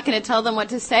 I'm not going to tell them what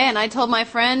to say. And I told my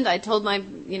friend, I told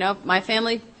my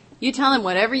family, you tell them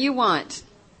whatever you want.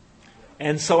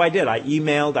 And so I did. I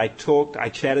emailed, I talked, I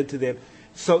chatted to them.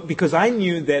 So because I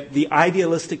knew that the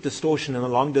idealistic distortion in a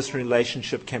long-distance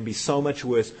relationship can be so much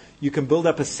worse. You can build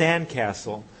up a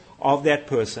sandcastle of that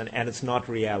person, and it's not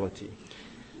reality.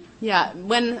 Yeah.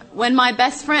 When my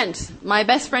best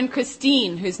friend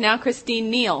Christine, who's now Christine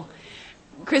Neal,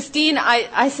 Christine,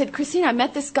 I said, Christine, I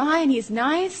met this guy and he's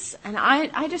nice and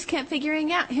I just can't figure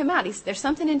him out. There's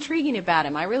something intriguing about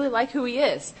him. I really like who he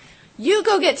is. You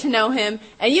go get to know him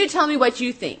and you tell me what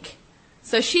you think.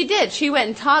 So she did. She went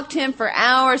and talked to him for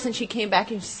hours and she came back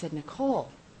and she said,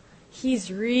 Nicole,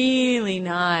 he's really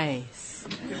nice.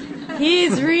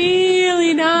 He's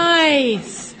really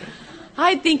nice.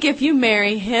 I think if you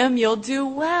marry him, you'll do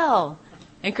well.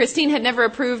 And Christine had never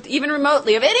approved, even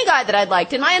remotely, of any guy that I'd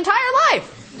liked in my entire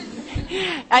life.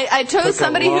 I chose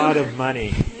somebody who... a lot of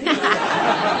money.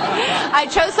 I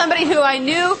chose somebody who I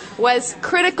knew was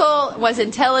critical, was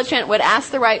intelligent, would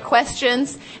ask the right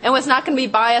questions, and was not going to be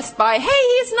biased by, hey,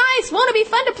 he's nice, won't it be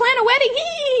fun to plan a wedding?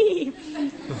 Hee!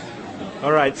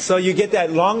 All right, so you get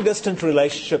that long-distance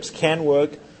relationships can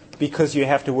work because you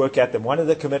have to work at them. One of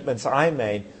the commitments I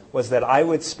made was that I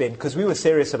would spend, because we were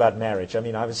serious about marriage. I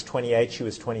mean, I was 28, she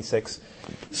was 26.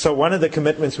 So one of the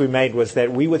commitments we made was that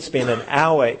we would spend an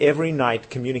hour every night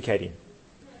communicating.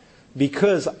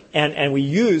 Because, and we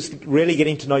used really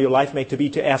getting to know your life mate to be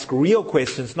to ask real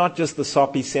questions, not just the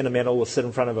soppy, sentimental, we'll sit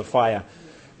in front of a fire,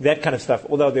 that kind of stuff,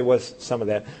 although there was some of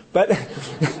that. But,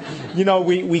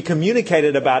 we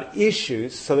communicated about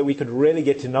issues so that we could really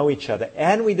get to know each other.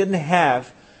 And we didn't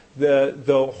have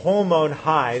the hormone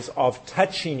highs of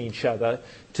touching each other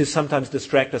to sometimes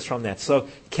distract us from that. So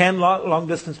can long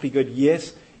distance be good?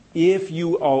 Yes, if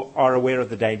you are aware of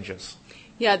the dangers.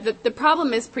 Yeah, the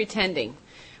problem is pretending.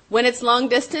 When it's long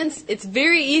distance, it's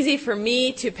very easy for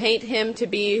me to paint him to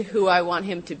be who I want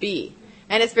him to be.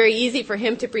 And it's very easy for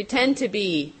him to pretend to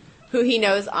be who he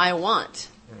knows I want.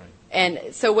 Right.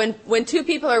 And so when two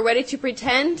people are ready to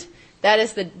pretend, that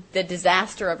is the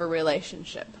disaster of a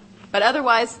relationship. But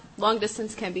otherwise, long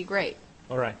distance can be great.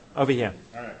 All right, over here.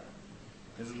 All right,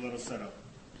 here's a little setup.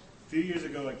 A few years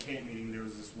ago at camp meeting, there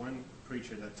was this one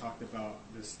preacher that talked about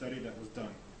this study that was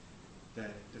done.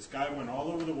 That this guy went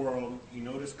all over the world, he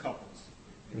noticed couples.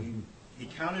 And he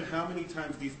counted how many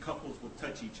times these couples would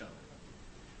touch each other.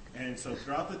 And so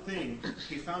throughout the thing,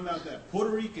 he found out that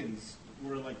Puerto Ricans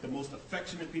were like the most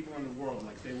affectionate people in the world.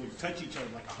 Like they would touch each other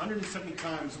like 170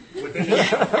 times within a year.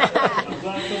 I'm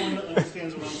glad someone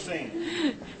understands what I'm saying.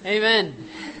 Amen.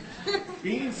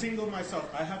 Being single myself,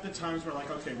 I have the times where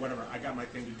like, okay, whatever, I got my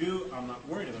thing to do, I'm not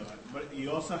worried about that. But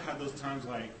you also have those times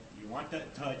like, you want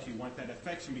that touch, you want that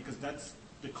affection, because that's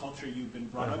the culture you've been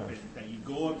brought up in. That you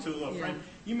go up to a friend,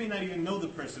 you may not even know the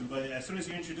person, but as soon as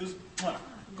you're introduced,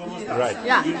 ¿cómo estás? Right.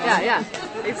 Yeah,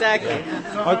 exactly.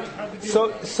 Yeah.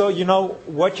 So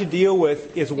what you deal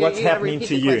with is what's happening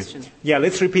to you. Question. Yeah,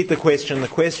 let's repeat the question. The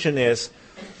question is,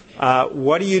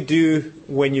 what do you do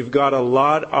when you've got a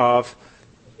lot of,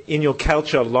 in your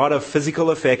culture, a lot of physical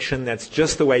affection? That's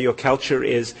just the way your culture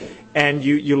is. And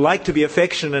you like to be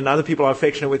affectionate and other people are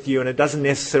affectionate with you, and it doesn't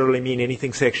necessarily mean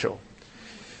anything sexual.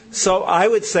 So I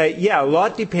would say, yeah, a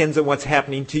lot depends on what's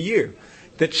happening to you.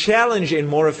 The challenge in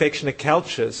more affectionate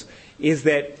cultures is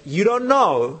that you don't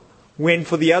know when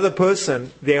for the other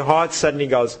person, their heart suddenly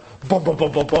goes, boom, boom,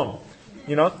 boom, boom, boom.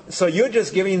 So you're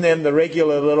just giving them the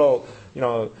regular little,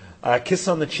 kiss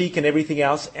on the cheek and everything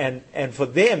else, and for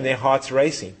them, their heart's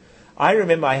racing. I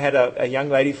remember I had a young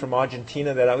lady from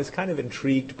Argentina that I was kind of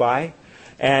intrigued by,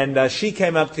 and she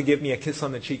came up to give me a kiss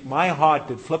on the cheek. My heart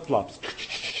did flip-flops,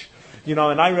 and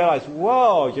I realized,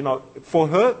 whoa, for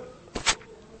her,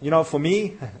 for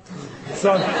me.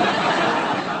 So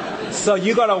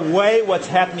you got to weigh what's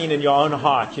happening in your own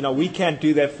heart. We can't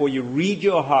do that for you. Read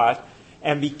your heart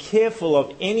and be careful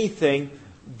of anything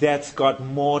that's got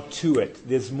more to it.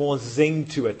 There's more zing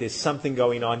to it. There's something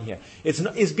going on here.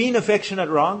 Is being affectionate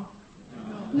wrong?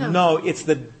 No, it's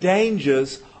the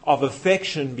dangers of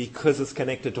affection because it's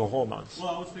connected to hormones. Well,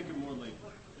 I was thinking more like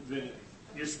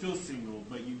you're still single,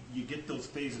 but you get those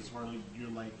phases where you're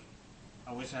like,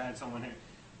 I wish I had someone here.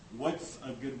 What's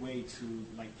a good way to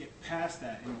like get past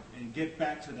that and get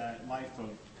back to that life of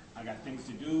I got things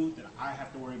to do that I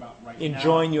have to worry about right now?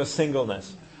 Enjoying your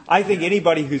singleness. I think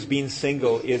anybody who's been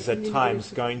single is at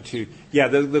times going to... Yeah,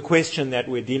 the question that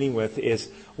we're dealing with is,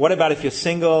 what about if you're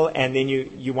single and then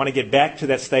you want to get back to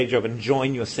that stage of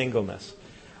enjoying your singleness?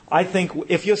 I think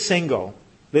if you're single,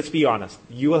 let's be honest,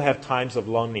 you will have times of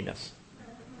loneliness.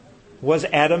 Was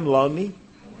Adam lonely?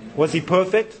 Was he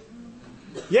perfect?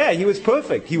 Yeah, he was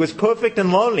perfect. He was perfect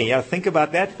and lonely. Think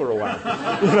about that for a while.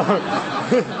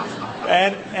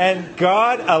 And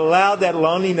God allowed that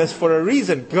loneliness for a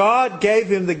reason. God gave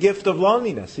him the gift of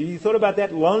loneliness. You thought about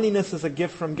that? Loneliness is a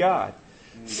gift from God.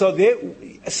 So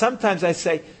sometimes I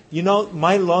say,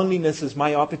 my loneliness is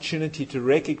my opportunity to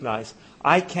recognize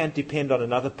I can't depend on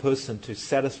another person to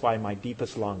satisfy my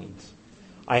deepest longings.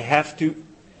 I have to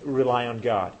rely on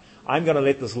God. I'm going to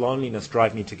let this loneliness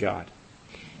drive me to God.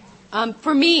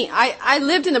 For me, I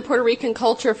lived in the Puerto Rican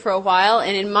culture for a while,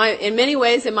 and in many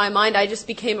ways in my mind, I just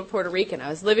became a Puerto Rican. I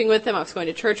was living with them, I was going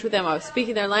to church with them, I was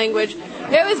speaking their language.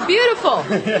 It was beautiful.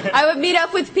 I would meet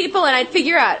up with people, and I'd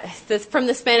figure out from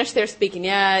the Spanish they're speaking.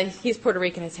 Yeah, he's Puerto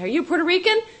Rican. I'd say, are you Puerto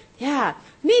Rican? Yeah,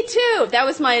 me too. That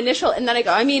was my initial, and then I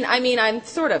go, I mean, I'm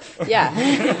sort of, yeah.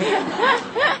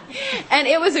 And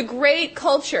it was a great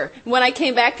culture. When I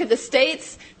came back to the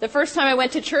States, the first time I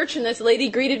went to church and this lady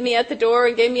greeted me at the door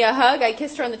and gave me a hug, I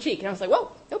kissed her on the cheek. And I was like,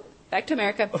 whoa, nope, Back to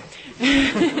America.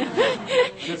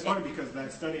 It's funny because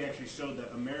that study actually showed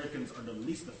that Americans are the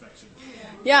least affectionate.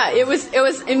 Yeah, it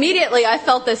was immediately I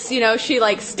felt this, she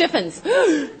like stiffens.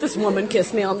 This woman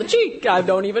kissed me on the cheek. I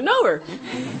don't even know her.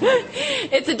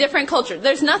 It's a different culture.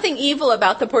 There's nothing evil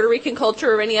about the Puerto Rican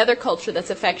culture or any other culture that's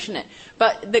affectionate.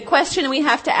 But the question we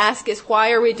have to ask is,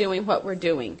 why are we doing what we're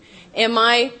doing? Am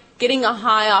I getting a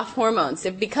high off hormones?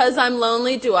 If because I'm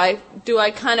lonely, do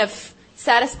I kind of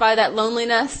satisfy that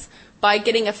loneliness by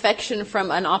getting affection from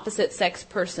an opposite sex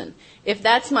person? If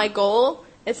that's my goal,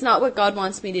 it's not what God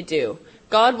wants me to do.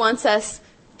 God wants us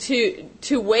to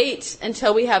wait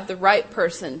until we have the right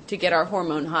person to get our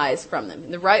hormone highs from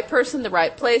them. The right person, the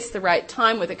right place, the right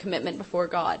time, with a commitment before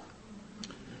God.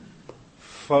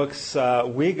 Folks,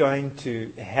 we're going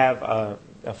to have a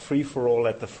free-for-all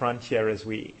at the front here as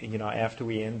we, after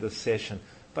we end this session.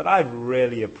 But I've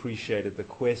really appreciated the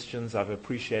questions. I've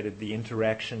appreciated the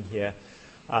interaction here.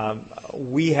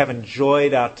 We have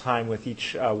enjoyed our time with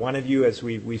each one of you as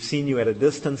we've seen you at a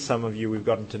distance. Some of you we've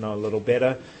gotten to know a little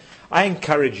better. I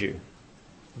encourage you.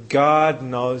 God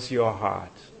knows your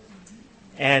heart.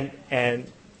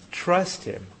 And trust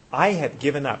Him. I have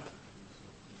given up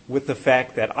with the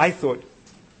fact that I thought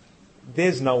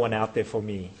there's no one out there for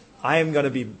me. I'm going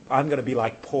to be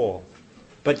like Paul,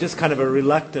 but just kind of a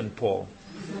reluctant Paul.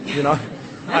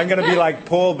 I'm going to be like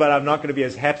Paul, but I'm not going to be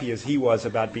as happy as he was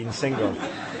about being single.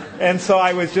 And so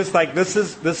I was just like, this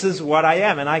is what I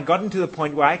am. And I got into the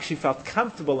point where I actually felt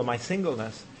comfortable in my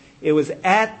singleness. It was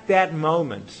at that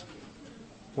moment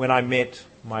when I met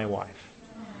my wife.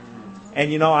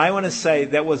 And I want to say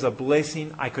that was a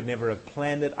blessing. I could never have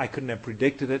planned it. I couldn't have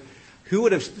predicted it. Who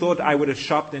would have thought I would have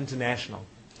shopped international?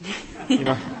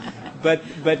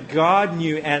 But God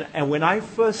knew. And when I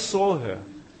first saw her,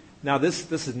 now this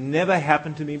has never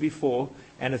happened to me before,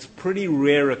 and it's a pretty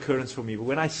rare occurrence for me. But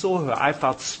when I saw her, I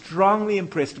felt strongly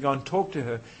impressed to go and talk to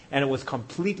her, and it was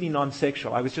completely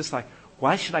non-sexual. I was just like,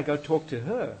 why should I go talk to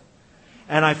her?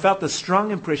 And I felt the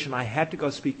strong impression I had to go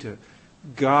speak to her.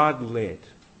 God led.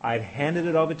 I'd handed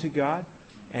it over to God,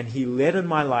 and He led in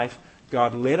my life.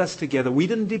 God led us together. We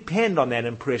didn't depend on that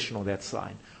impression or that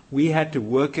sign. We had to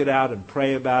work it out and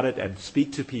pray about it and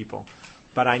speak to people.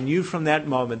 But I knew from that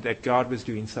moment that God was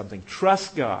doing something.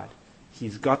 Trust God.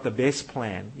 He's got the best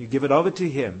plan. You give it over to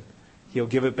Him, He'll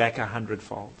give it back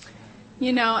 100-fold.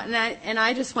 And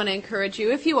I just want to encourage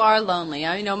you, if you are lonely,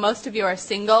 I know most of you are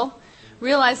single,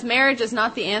 realize marriage is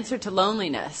not the answer to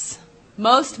loneliness.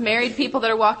 Most married people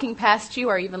that are walking past you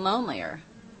are even lonelier.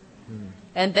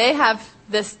 And they have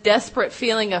this desperate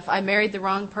feeling of, I married the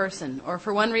wrong person. Or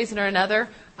for one reason or another,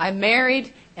 I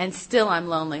married and still I'm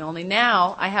lonely. Only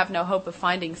now I have no hope of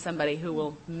finding somebody who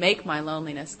will make my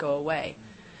loneliness go away.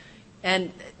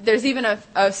 And there's even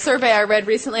a survey I read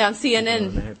recently on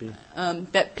CNN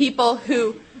that people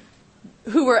who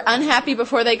were unhappy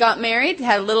before they got married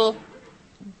had a little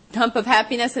hump of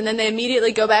happiness, and then they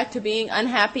immediately go back to being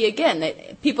unhappy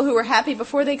again. People who were happy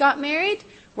before they got married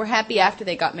were happy after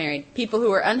they got married. People who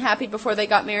were unhappy before they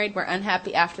got married were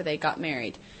unhappy after they got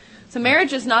married. So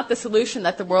marriage is not the solution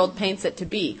that the world paints it to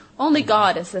be. Only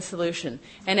God is the solution.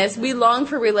 And as we long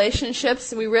for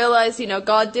relationships, we realize,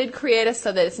 God did create us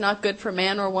so that it's not good for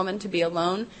man or woman to be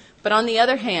alone. But on the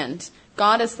other hand,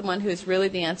 God is the one who's really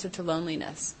the answer to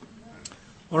loneliness.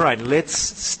 All right, let's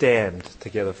stand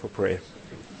together for prayer.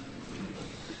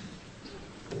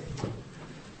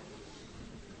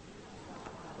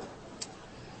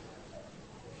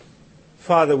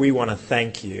 Father, we want to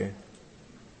thank You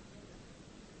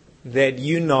that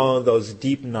You know those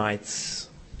deep nights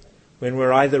when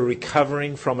we're either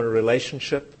recovering from a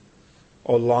relationship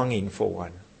or longing for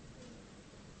one.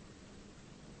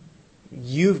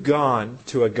 You've gone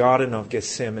to a Garden of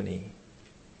Gethsemane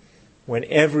when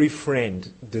every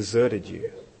friend deserted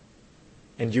you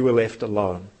and you were left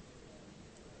alone.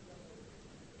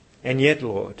 And yet,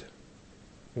 Lord,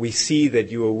 we see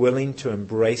that You are willing to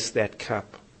embrace that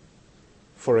cup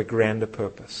for a grander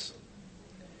purpose.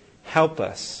 Help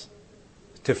us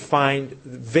to find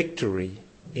victory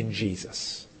in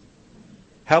Jesus.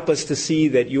 Help us to see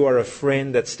that You are a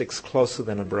friend that sticks closer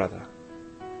than a brother.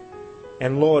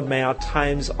 And Lord, may our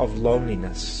times of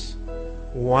loneliness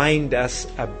wind us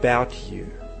about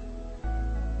You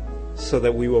so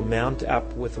that we will mount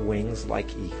up with wings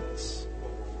like eagles.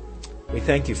 We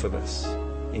thank You for this.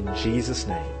 In Jesus'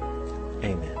 name,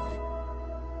 amen.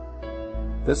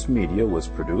 This media was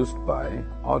produced by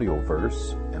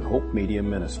Audioverse and Hope Media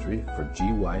Ministry for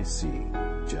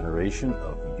GYC, Generation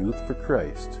of Youth for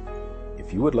Christ.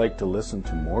 If you would like to listen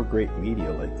to more great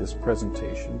media like this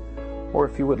presentation, or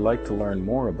if you would like to learn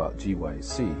more about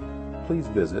GYC, please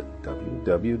visit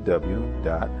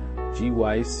www.gycweb.org.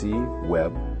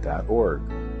 gycweb.org.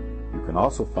 You can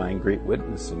also find Great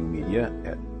Witnessing Media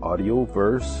at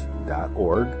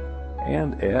audioverse.org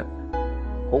and at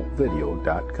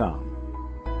hopevideo.com.